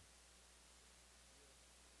mind.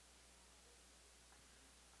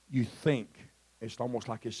 You think it's almost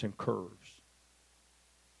like it's in curves.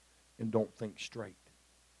 And don't think straight.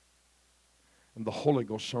 And the Holy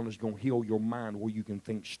Ghost, son, is going to heal your mind where you can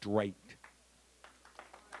think straight.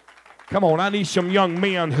 Come on, I need some young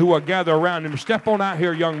men who are gathered around him. Step on out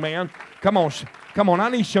here, young man. Come on, I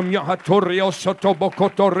need some young. In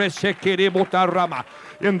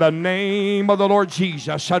the name of the Lord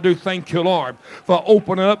Jesus, I do thank you, Lord, for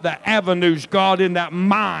opening up the avenues, God, in that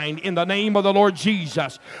mind. In the name of the Lord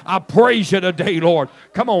Jesus, I praise you today, Lord.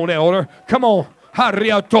 Come on, elder. Come on.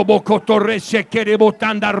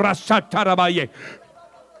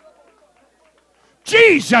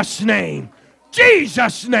 Jesus' name.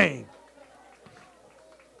 Jesus' name.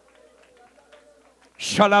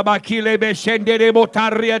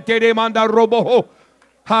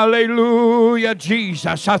 Hallelujah,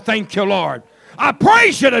 Jesus. I thank you, Lord. I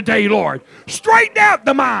praise you today, Lord. Straighten out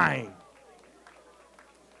the mind.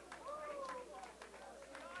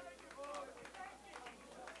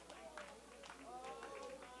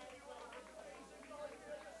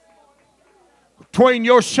 Between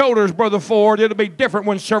your shoulders, Brother Ford, it'll be different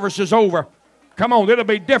when service is over. Come on, it'll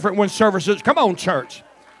be different when service is. Come on, church.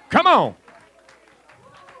 Come on.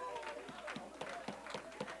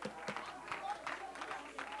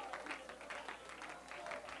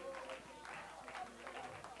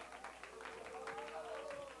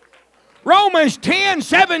 Romans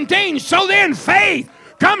 10:17. So then faith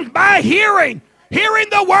comes by hearing. Hearing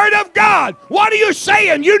the word of God. What are you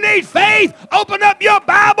saying? You need faith? Open up your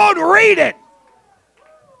Bible and read it.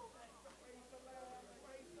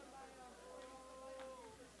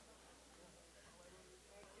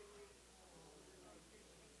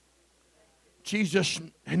 Jesus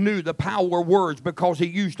knew the power of words because he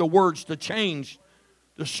used the words to change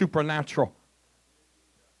the supernatural.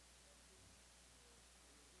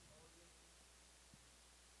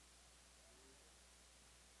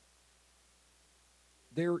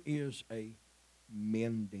 There is a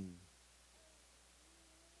mending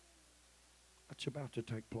that's about to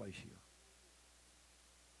take place here.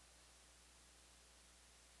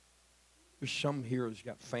 There's some here that's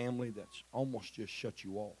got family that's almost just shut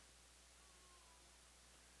you off.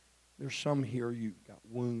 There's some here you've got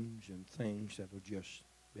wounds and things that have just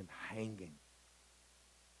been hanging.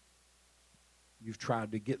 You've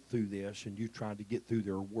tried to get through this, and you've tried to get through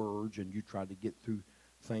their words, and you tried to get through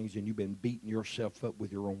things, and you've been beating yourself up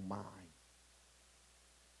with your own mind.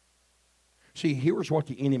 See, here's what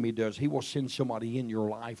the enemy does. He will send somebody in your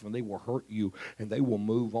life, and they will hurt you, and they will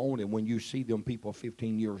move on, and when you see them people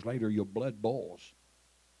 15 years later, your blood boils.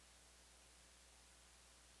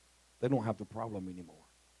 They don't have the problem anymore.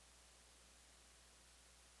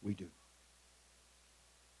 We do.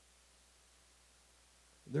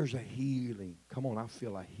 There's a healing. Come on, I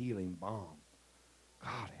feel a healing balm.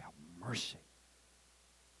 God have mercy.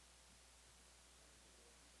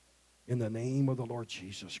 In the name of the Lord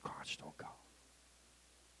Jesus Christ, oh God.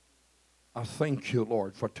 I thank you,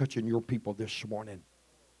 Lord, for touching your people this morning.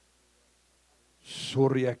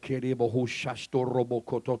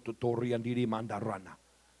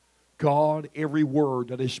 God, every word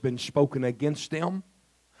that has been spoken against them,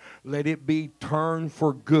 let it be turned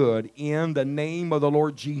for good in the name of the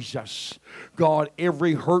Lord Jesus. God,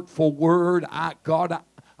 every hurtful word, I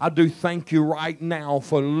do thank you right now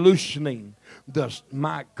for loosening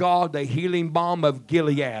the healing balm of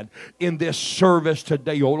Gilead in this service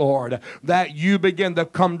today, oh Lord, that you begin to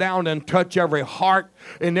come down and touch every heart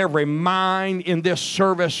and every mind in this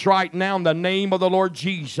service right now in the name of the Lord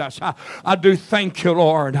Jesus. I do thank you,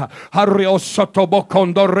 Lord. In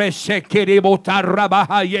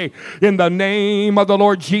the name of the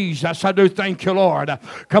Lord Jesus, I do thank you, Lord.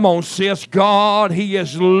 Come on, sis. God, He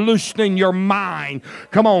is loosening your mind.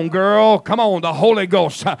 Come on, girl. Come on, the Holy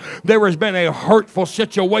Ghost. There has been a hurtful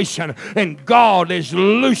situation, and God is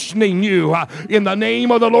loosening you in the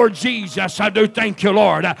name of the Lord Jesus. I do thank you,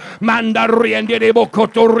 Lord. I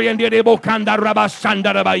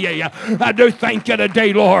do thank you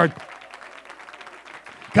today, Lord.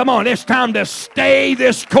 Come on, it's time to stay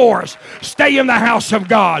this course. Stay in the house of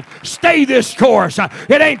God. Stay this course.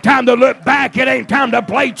 It ain't time to look back. It ain't time to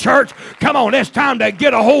play church. Come on, it's time to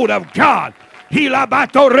get a hold of God.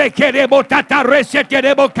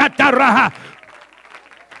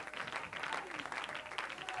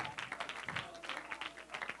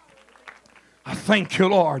 I thank you,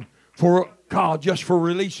 Lord, for God, just for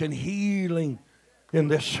releasing healing in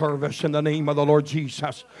this service in the name of the Lord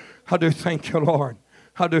Jesus. I do thank you, Lord.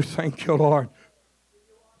 I do thank you, Lord.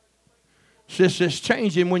 This is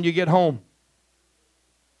changing when you get home.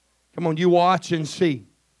 Come on, you watch and see.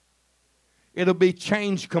 It'll be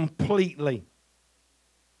changed completely.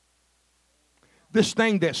 This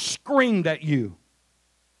thing that screamed at you.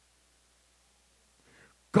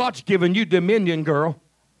 God's given you dominion, girl.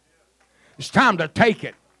 It's time to take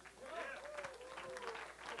it.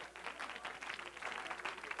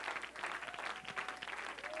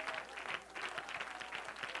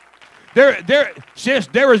 Sis,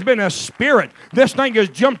 there has been a spirit. This thing has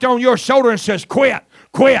jumped on your shoulder and says, quit,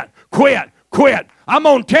 quit, quit, quit. I'm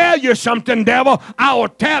going to tell you something, devil. I will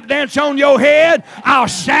tap dance on your head. I'll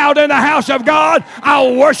shout in the house of God.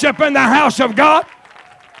 I'll worship in the house of God.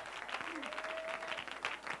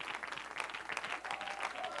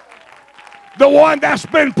 The one that's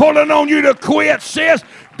been pulling on you to quit, sis,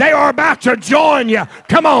 they are about to join you.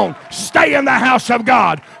 Come on, stay in the house of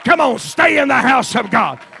God. Come on, stay in the house of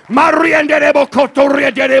God. Come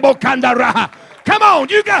on,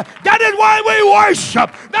 you got. That is why we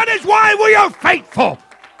worship. That is why we are faithful.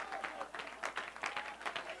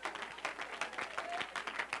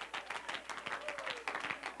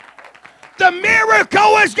 The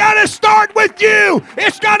miracle has got to start with you.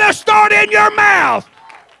 It's got to start in your mouth.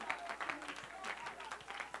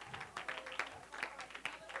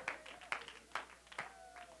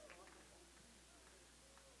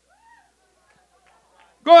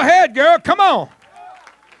 Go ahead, girl. Come on.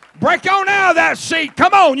 Break on out of that seat.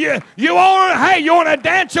 Come on. You want to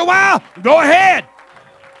dance a while? Go ahead.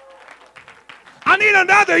 I need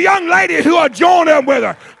another young lady who will join up with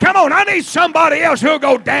her. Come on. I need somebody else who will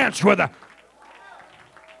go dance with her.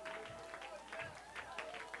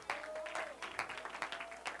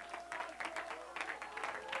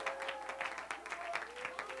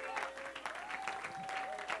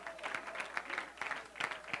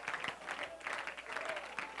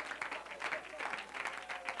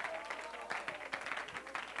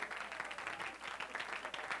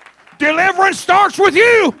 Deliverance starts with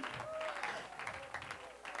you.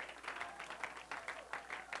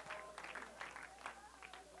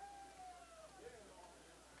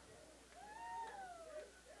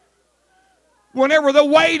 Whenever the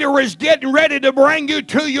waiter is getting ready to bring you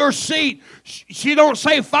to your seat, she don't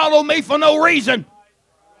say, "Follow me," for no reason.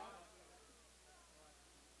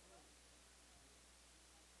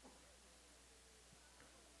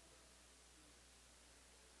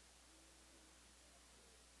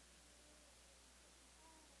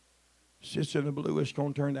 Sister in the blue is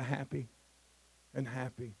going to turn to happy and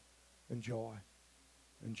happy and joy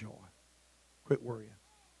and joy. Quit worrying.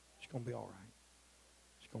 It's going to be all right.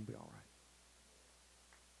 It's going to be all right.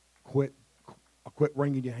 Quit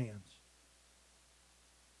wringing your hands.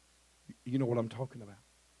 You know what I'm talking about.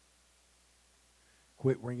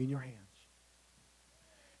 Quit wringing your hands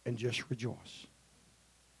and just rejoice.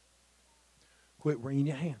 Quit wringing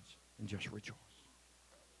your hands and just rejoice.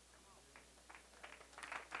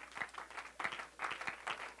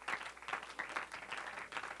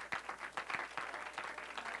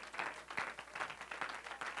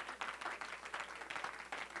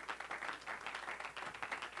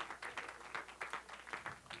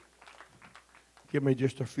 Give me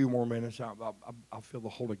just a few more minutes. I feel the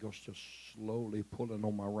Holy Ghost just slowly pulling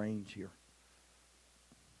on my reins here.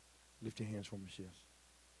 Lift your hands for me, sis.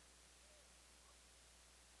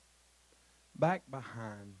 Back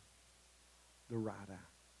behind the right eye.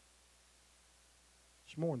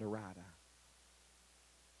 It's more in the right eye.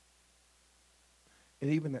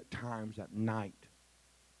 And even at times at night,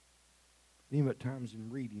 and even at times in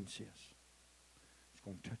reading, sis, it's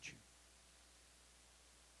going to touch you.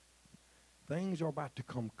 Things are about to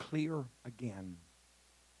come clear again,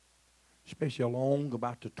 especially along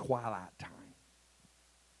about the twilight time.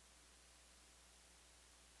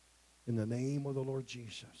 In the name of the Lord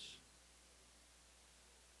Jesus.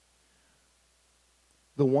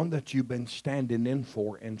 The one that you've been standing in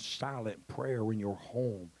for in silent prayer in your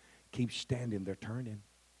home, keep standing there turning.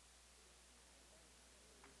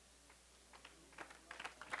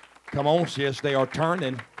 Come on, sis, they are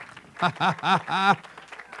turning.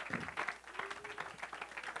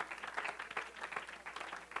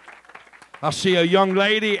 I see a young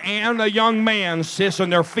lady and a young man, sis,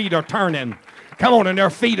 and their feet are turning. Come on, and their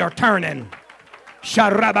feet are turning. See,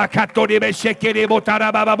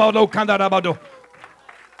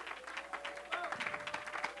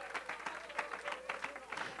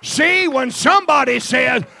 when somebody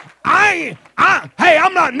says, hey,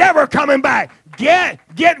 I'm not never coming back, get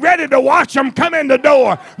ready to watch them come in the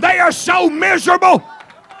door. They are so miserable.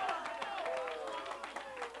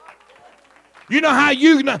 You know how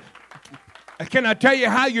you... Can I tell you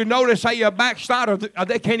how you notice how you're a backslider?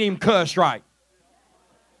 They can't even cuss right.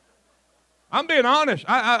 I'm being honest.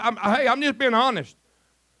 I'm just being honest.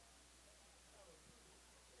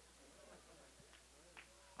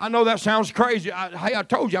 I know that sounds crazy. I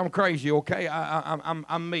told you I'm crazy, okay?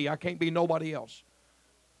 I'm me. I can't be nobody else.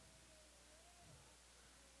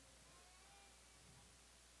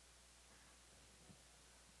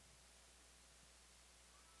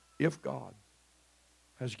 If God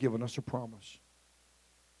has given us a promise,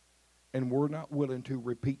 and we're not willing to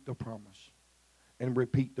repeat the promise, and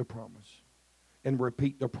repeat the promise, and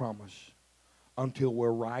repeat the promise until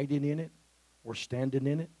we're riding in it, or standing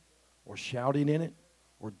in it, or shouting in it,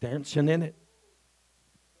 or dancing in it.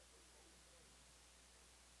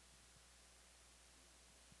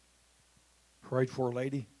 Prayed for a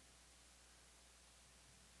lady.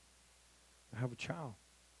 have a child.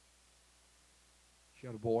 She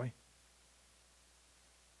had a boy.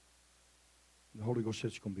 And the Holy Ghost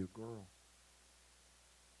said it's going to be a girl.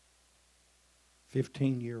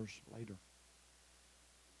 15 years later,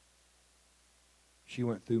 she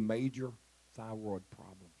went through major thyroid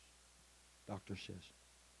problems. Doctor says,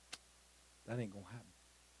 that ain't going to happen.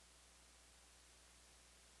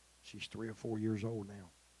 She's 3 or 4 years old now.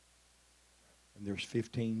 And there's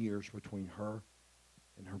 15 years between her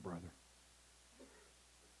and her brother.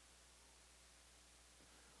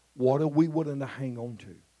 What are we willing to hang on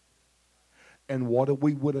to? And what are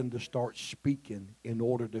we willing to start speaking in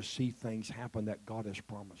order to see things happen that God has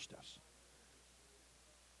promised us?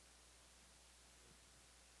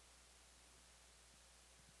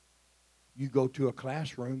 You go to a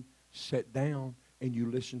classroom, sit down, and you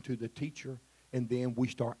listen to the teacher, and then we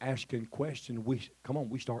start asking questions.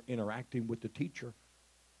 We start interacting with the teacher.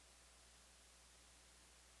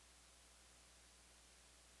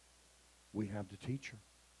 We have the teacher.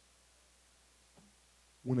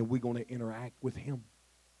 When are we going to interact with him?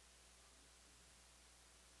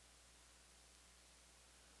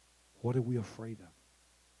 What are we afraid of?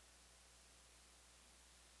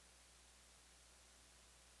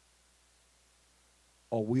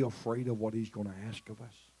 Are we afraid of what he's going to ask of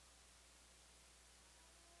us?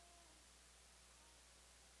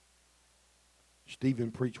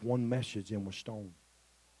 Stephen preached one message and was stoned.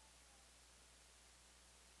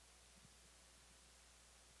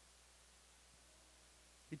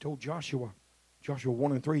 He told Joshua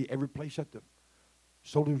 1 and 3, every place that the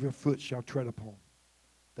sole of your foot shall tread upon,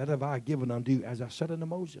 that have I given unto you, as I said unto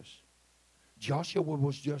Moses. Joshua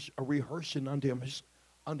was just a rehearsing unto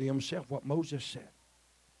himself what Moses said.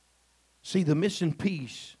 See, the missing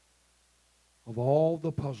piece of all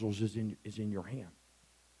the puzzles is in your hand.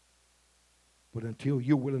 But until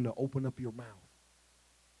you're willing to open up your mouth,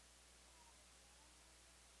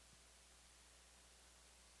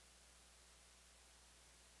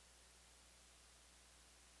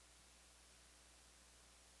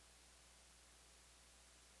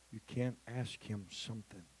 you can't ask him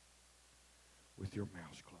something with your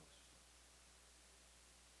mouth closed.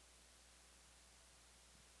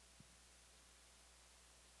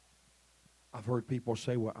 I've heard people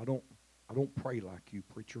say, well, I don't pray like you,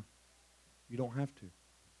 preacher. You don't have to.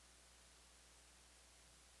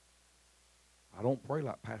 I don't pray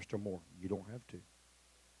like Pastor Moore. You don't have to.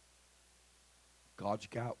 God's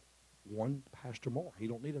got one Pastor Moore. He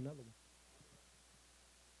don't need another one.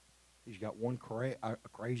 He's got one a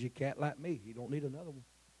crazy cat like me. He don't need another one.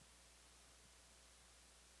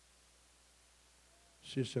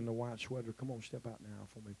 Sis in the white sweater, come on, step out now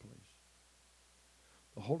for me, please.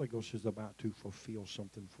 The Holy Ghost is about to fulfill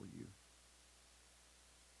something for you.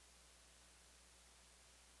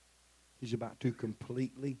 He's about to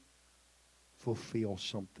completely fulfill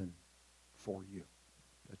something for you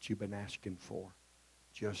that you've been asking for.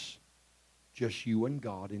 Just you and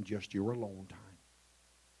God in just your alone time.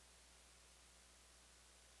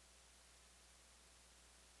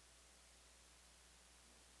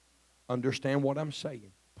 Understand what I'm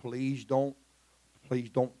saying. Please don't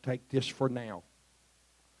take this for now.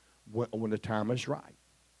 When the time is right,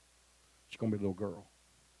 it's going to be a little girl.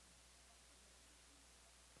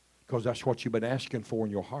 Because that's what you've been asking for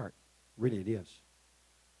in your heart. Really, it is.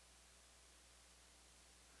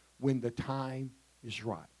 When the time is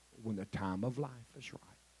right, when the time of life is right,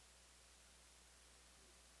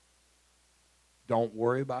 don't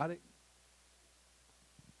worry about it.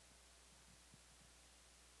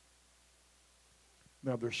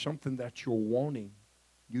 Now, there's something that you're wanting.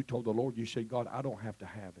 You told the Lord, you said, God, I don't have to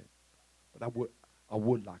have it, but I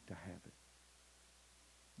would like to have it.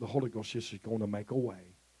 The Holy Ghost is going to make a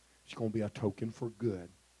way. It's going to be a token for good.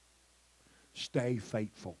 Stay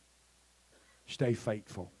faithful. Stay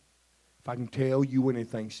faithful. If I can tell you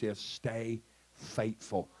anything, sis, stay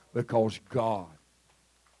faithful. Because God,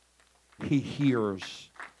 He hears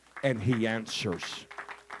and He answers.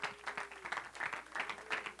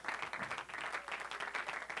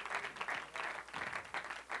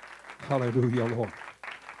 Hallelujah, Lord.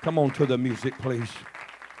 Come on to the music, please.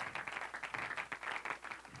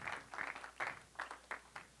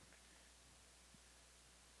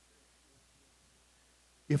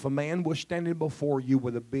 If a man was standing before you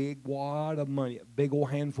with a big wad of money, big old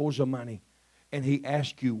handfuls of money, and he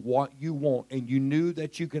asked you what you want, and you knew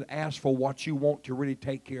that you could ask for what you want to really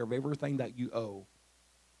take care of everything that you owe,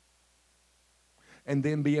 and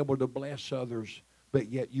then be able to bless others, but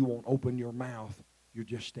yet you won't open your mouth, you're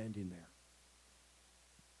just standing there.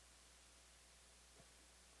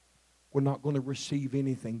 We're not going to receive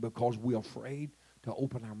anything because we're afraid to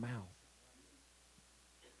open our mouth.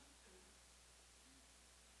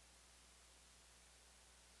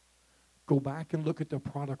 Go back and look at the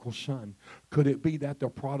prodigal son. Could it be that the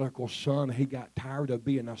prodigal son, he got tired of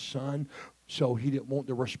being a son, so he didn't want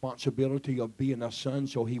the responsibility of being a son,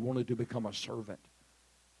 so he wanted to become a servant?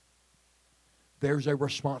 There's a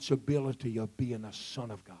responsibility of being a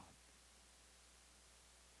son of God.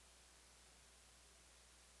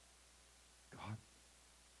 God,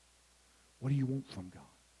 what do you want from God?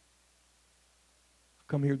 I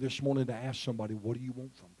come here this morning to ask somebody, what do you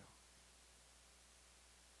want from God?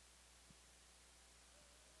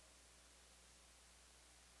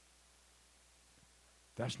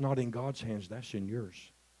 That's not in God's hands. That's in yours.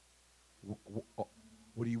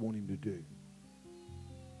 What do you want him to do?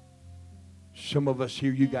 Some of us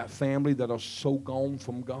here, you got family that are so gone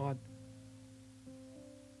from God.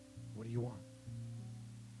 What do you want?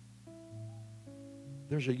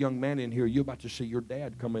 There's a young man in here. You're about to see your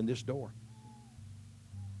dad come in this door.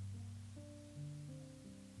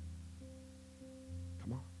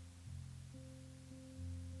 Come on.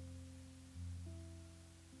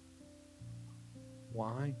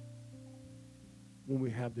 Why? When we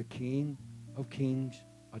have the King of Kings'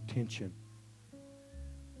 attention,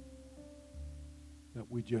 that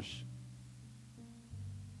we just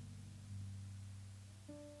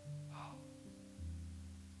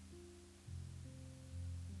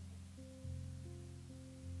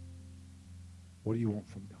what do you want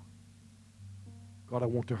from God? God, I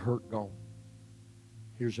want the hurt gone.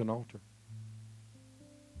 Here's an altar.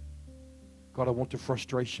 God, I want the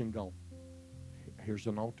frustration gone. Here's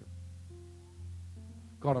an altar.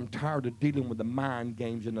 God, I'm tired of dealing with the mind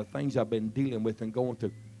games and the things I've been dealing with and going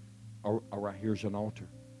through. All right, here's an altar.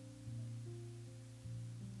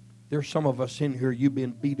 There's some of us in here, you've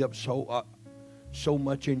been beat up so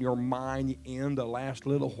much in your mind in the last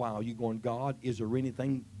little while. You're going, God, is there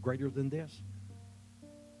anything greater than this?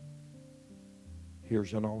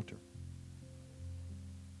 Here's an altar.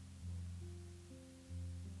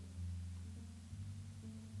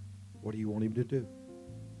 What do you want him to do?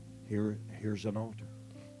 Here's an altar.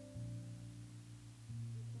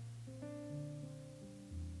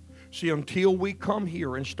 See, until we come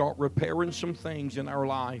here and start repairing some things in our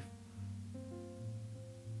life.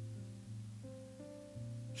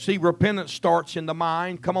 See, repentance starts in the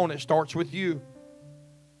mind. Come on, it starts with you.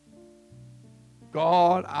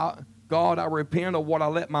 God, I repent of what I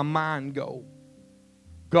let my mind go.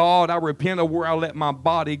 God, I repent of where I let my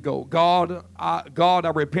body go. God,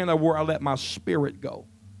 I repent of where I let my spirit go.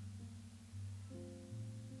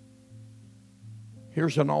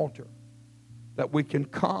 Here's an altar that we can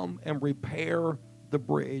come and repair the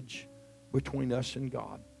bridge between us and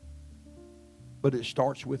God. But it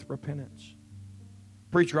starts with repentance.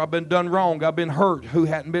 Preacher, I've been done wrong. I've been hurt. Who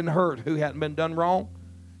hadn't been hurt? Who hadn't been done wrong?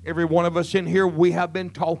 Every one of us in here, we have been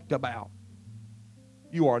talked about.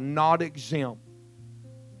 You are not exempt.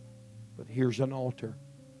 But here's an altar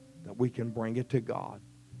that we can bring it to God.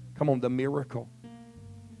 Come on, the miracle.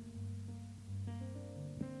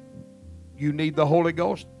 You need the Holy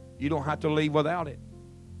Ghost. You don't have to leave without it.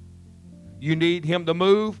 You need him to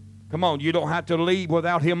move. Come on, you don't have to leave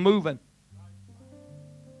without him moving.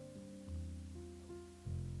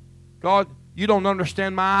 God, you don't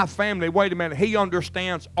understand my family. Wait a minute. He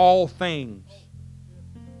understands all things.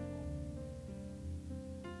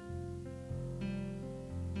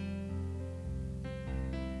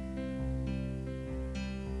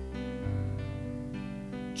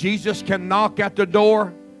 Jesus can knock at the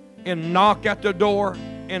door and knock at the door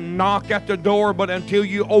and knock at the door, but until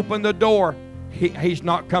you open the door, he's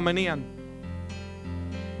not coming in.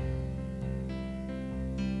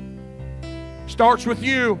 Starts with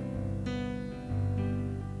you.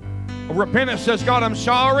 Repentance says, God, I'm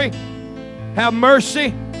sorry. Have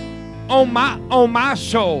mercy on my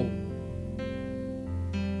soul.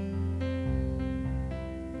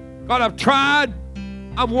 God, I've tried.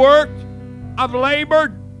 I've worked. I've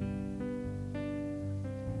labored.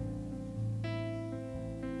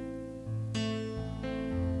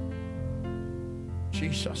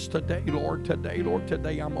 Jesus, today, Lord,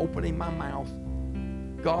 today I'm opening my mouth.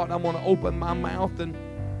 God, I'm going to open my mouth and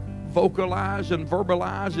vocalize and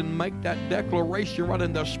verbalize and make that declaration right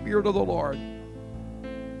in the Spirit of the Lord.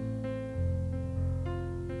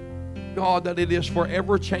 God, that it is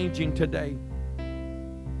forever changing today.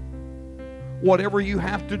 Whatever you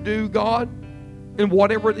have to do, God, and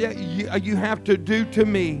whatever you have to do to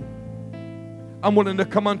me, I'm willing to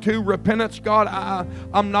come unto repentance, God.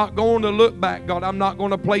 I'm not going to look back, God. I'm not going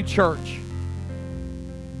to play church.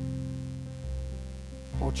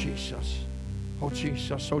 Oh, Jesus. Oh,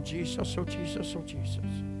 Jesus. Oh, Jesus. Oh, Jesus. Oh, Jesus.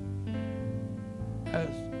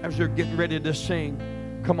 As they're getting ready to sing,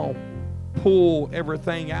 come on. pull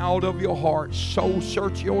everything out of your heart. Soul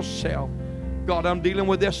search yourself. God, I'm dealing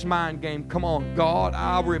with this mind game. Come on, God,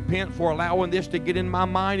 I repent for allowing this to get in my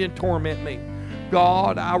mind and torment me.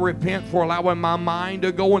 God, I repent for allowing my mind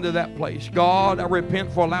to go into that place. God, I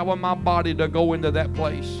repent for allowing my body to go into that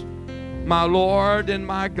place. My Lord and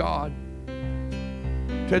my God,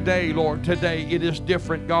 today, Lord, today it is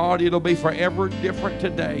different, God. It'll be forever different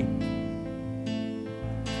today.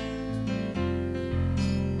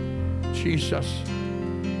 Jesus,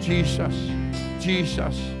 Jesus,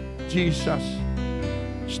 Jesus, Jesus.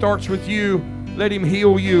 Starts with you. Let Him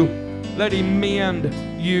heal you. Let Him mend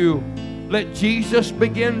you. Let Jesus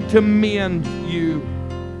begin to mend you.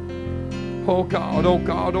 Oh God, oh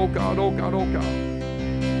God, oh God, oh God, oh God.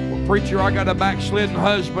 Well, preacher, I got a backslidden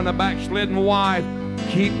husband, a backslidden wife.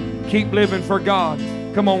 Keep living for God.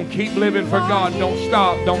 Come on, keep living for God. Don't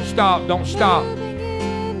stop, don't stop, don't stop.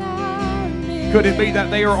 Could it be that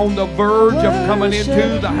they are on the verge of coming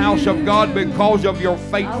into the house of God because of your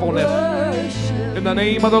faithfulness? In the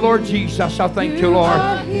name of the Lord Jesus, I thank you, Lord.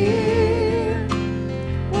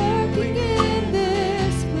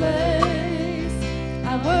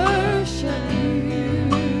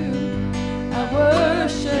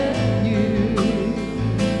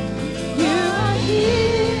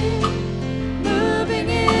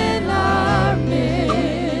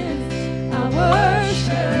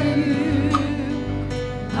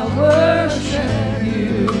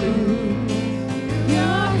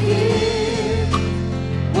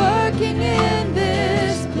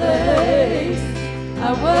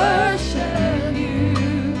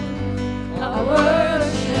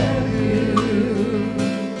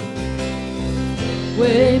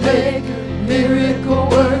 Waymaker, miracle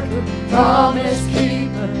worker, promise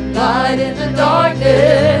keeper, light in the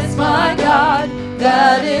darkness, my God,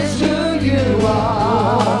 that is who you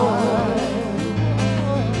are.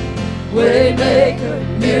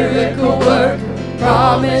 Waymaker, miracle worker,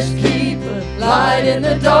 promise keeper, light in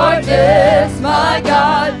the darkness, my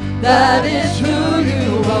God, that is who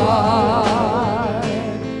you are.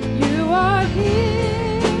 You are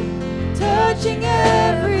here, touching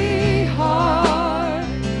every heart.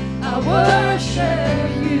 I worship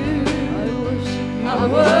you. I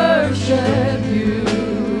worship you.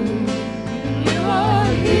 You are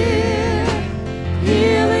here,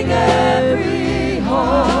 healing every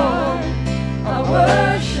heart. I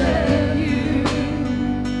worship you.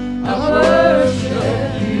 I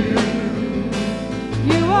worship you.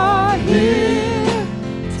 You are here,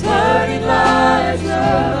 turning lives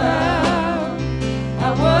around. I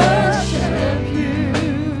worship you.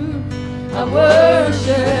 I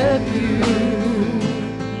worship you.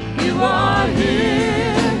 You are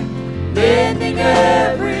here, bending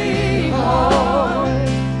every heart.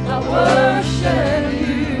 I worship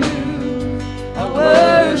you. I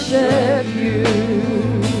worship you.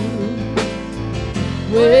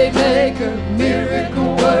 Waymaker,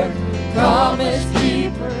 miracle worker, promise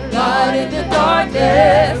keeper, light in the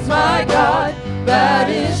darkness, my God, that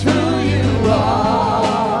is who you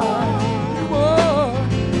are.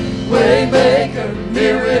 Waymaker,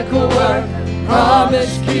 miracle worker,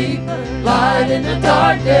 promise keeper, light in the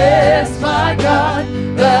darkness, my God,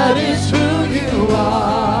 that is who you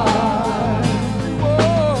are.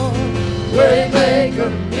 Waymaker,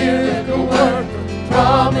 miracle worker,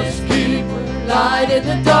 promise keeper, light in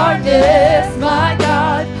the darkness, my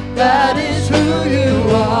God, that is who you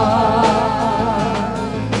are.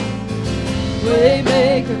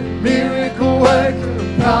 Waymaker, miracle worker,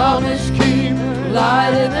 promise keeper,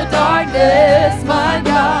 light in the darkness, my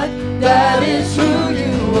God, that is who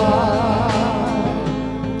you are.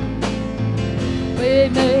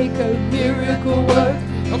 Waymaker, miracle worker,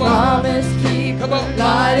 promise keeper,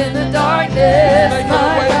 light in the darkness,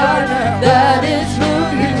 my God, that is who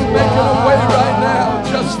you Making a way are. right now,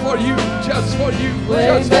 just for you, just for you,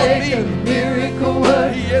 just for Waymaker, me. miracle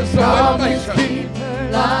worker, He is the promise waymaker.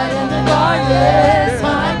 keeper, light in the darkness,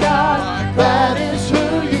 my God, that is who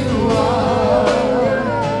you are.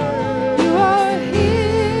 You are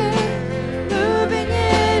here, moving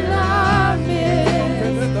in our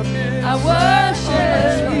midst. I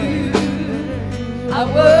worship you. I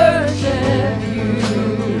worship you.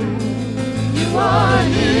 You are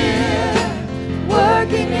here,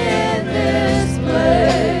 working in this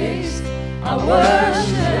place. I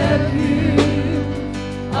worship you.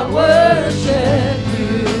 I worship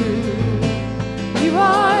you. You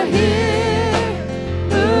are here,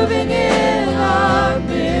 moving in our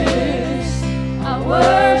midst. I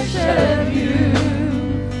worship you.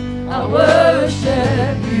 I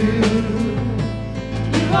worship you.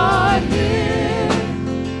 You are here,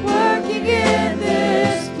 working in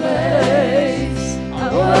this place. I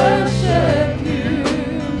worship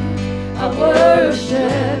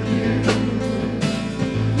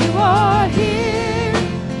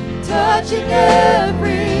touching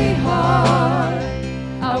every heart.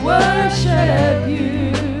 I worship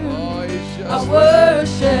you. I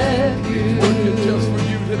worship you. Working just for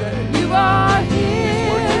you today. You are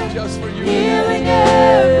here, Working just for you healing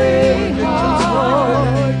today. every heart.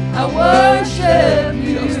 I worship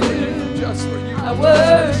you. Just for you. Just for you. I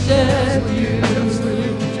worship you. Just for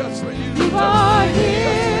you. Just for you. You are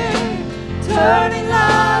here, turning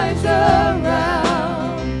lives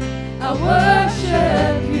around. I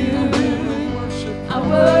worship you. I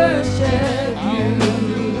worship you.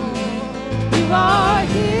 You are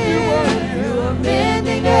here,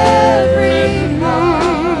 mending every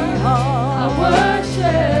heart. I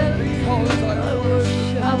worship you.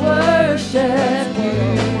 I worship you.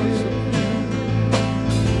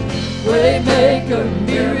 Waymaker,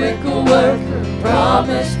 miracle worker,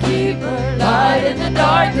 promise keeper, light in the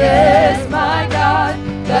darkness, my God,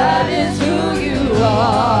 that is who you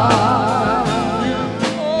are.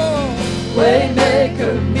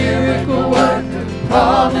 Waymaker, miracle worker,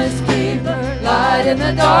 promise keeper, light in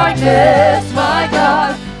the darkness, my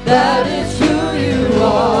God, that is who you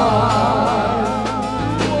are.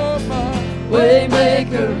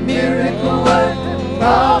 Waymaker, miracle worker,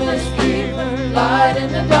 promise keeper, light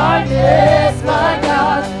in the darkness, my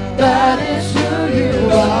God, that is who you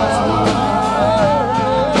are.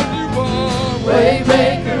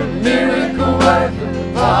 Waymaker, miracle worker,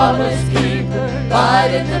 promise keeper,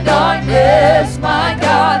 light in the darkness, my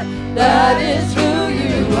God, that is who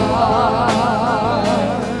you are.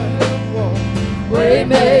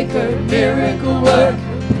 Waymaker, miracle worker,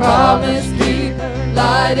 promise keeper,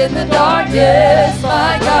 light in the darkness,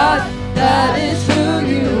 my God, that is who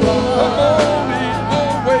you are.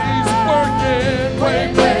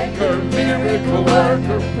 Waymaker, miracle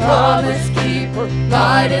worker, promise keeper,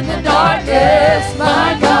 light in the darkness,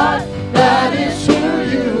 my God, that is who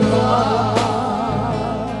you are.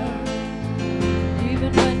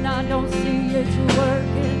 Even when I don't see it, you're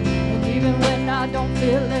working, and even when I don't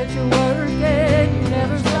feel that you're working, you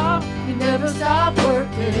never stop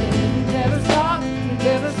working, you never stop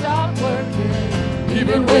working.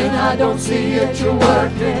 Even when I don't see it, you're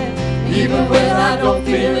working. Even when I don't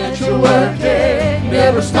feel it, you're working. You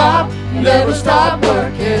never stop working. You never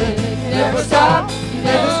stop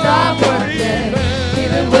working.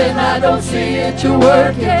 Even when I don't see it, you're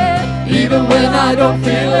working. Even when I don't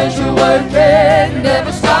feel it, you're working. You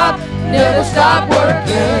never stop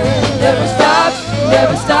working. Never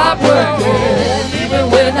stop working. Even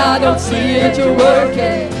when I don't see it, you're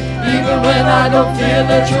working. Even when I don't feel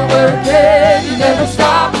that you're working, you never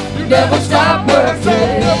stop working. Never stop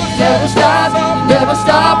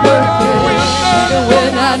working. Even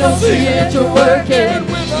when I don't see it, you're working.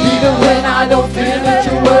 Even when I don't feel that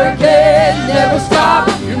you're working, you never stop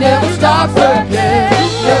working. You never stop working.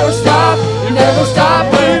 You never stop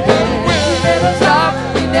working. You never stop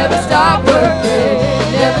working. You never stop working.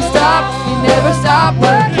 You never stop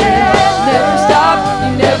working.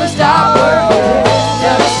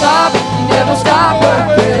 Never stop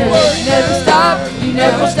working.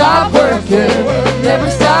 Never stop working.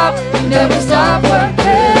 Never stop working. Never stop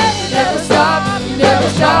working. Never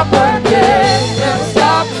stop working.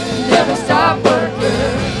 Never stop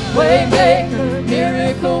working. Waymaker,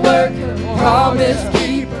 miracle worker, promise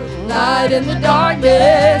keeper, light in the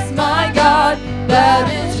darkness, my God, that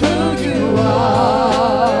is who you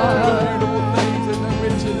are.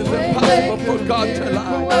 For God to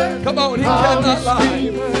lie. Come on, He cannot lie. Hey, He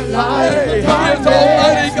is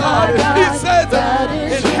Almighty God. If He says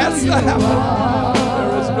it has to happen.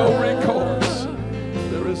 There is no recourse.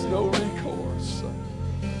 There is no recourse.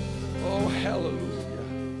 Oh, hallelujah.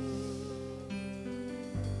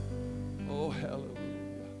 Oh, hallelujah.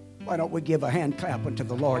 Why don't we give a hand clap unto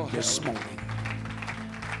the Lord this morning?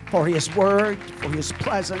 For His word, for His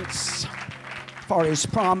presence, for His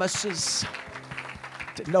promises.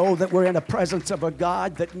 To know that we're in the presence of a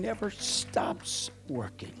God that never stops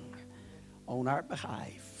working on our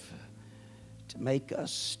behalf to make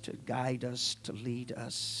us, to guide us, to lead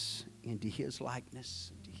us into His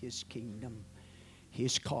likeness, into His kingdom,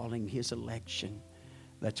 His calling, His election.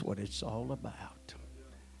 That's what it's all about.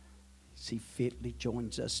 As He fitly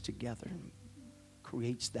joins us together,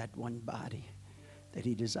 creates that one body that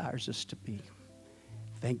He desires us to be.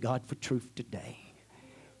 Thank God for truth today.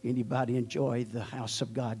 Anybody enjoy the house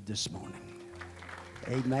of God this morning?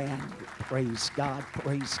 Amen. Praise God.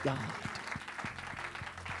 Praise God.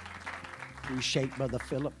 Appreciate Brother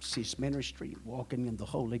Phillips, his ministry, walking in the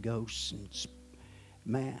Holy Ghost. And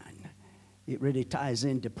man, it really ties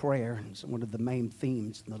into prayer. It's one of the main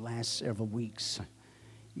themes in the last several weeks.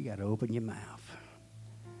 You got to open your mouth.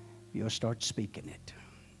 You'll start speaking it.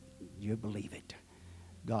 You'll believe it.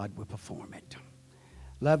 God will perform it.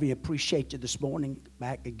 Love you. Appreciate you this morning.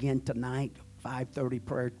 Back again tonight. 5:30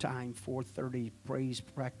 prayer time, 4:30 praise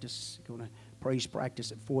practice. Going to praise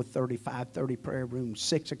practice at 4:30, 5:30 prayer room,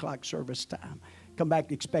 6 o'clock service time. Come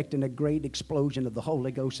back expecting a great explosion of the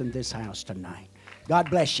Holy Ghost in this house tonight. God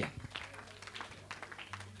bless you.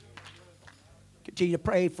 Continue to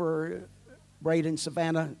pray for Braden,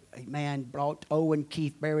 Savannah. Amen. Brought Owen,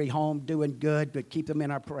 Keith, Barry home doing good, but keep them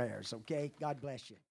in our prayers, okay? God bless you.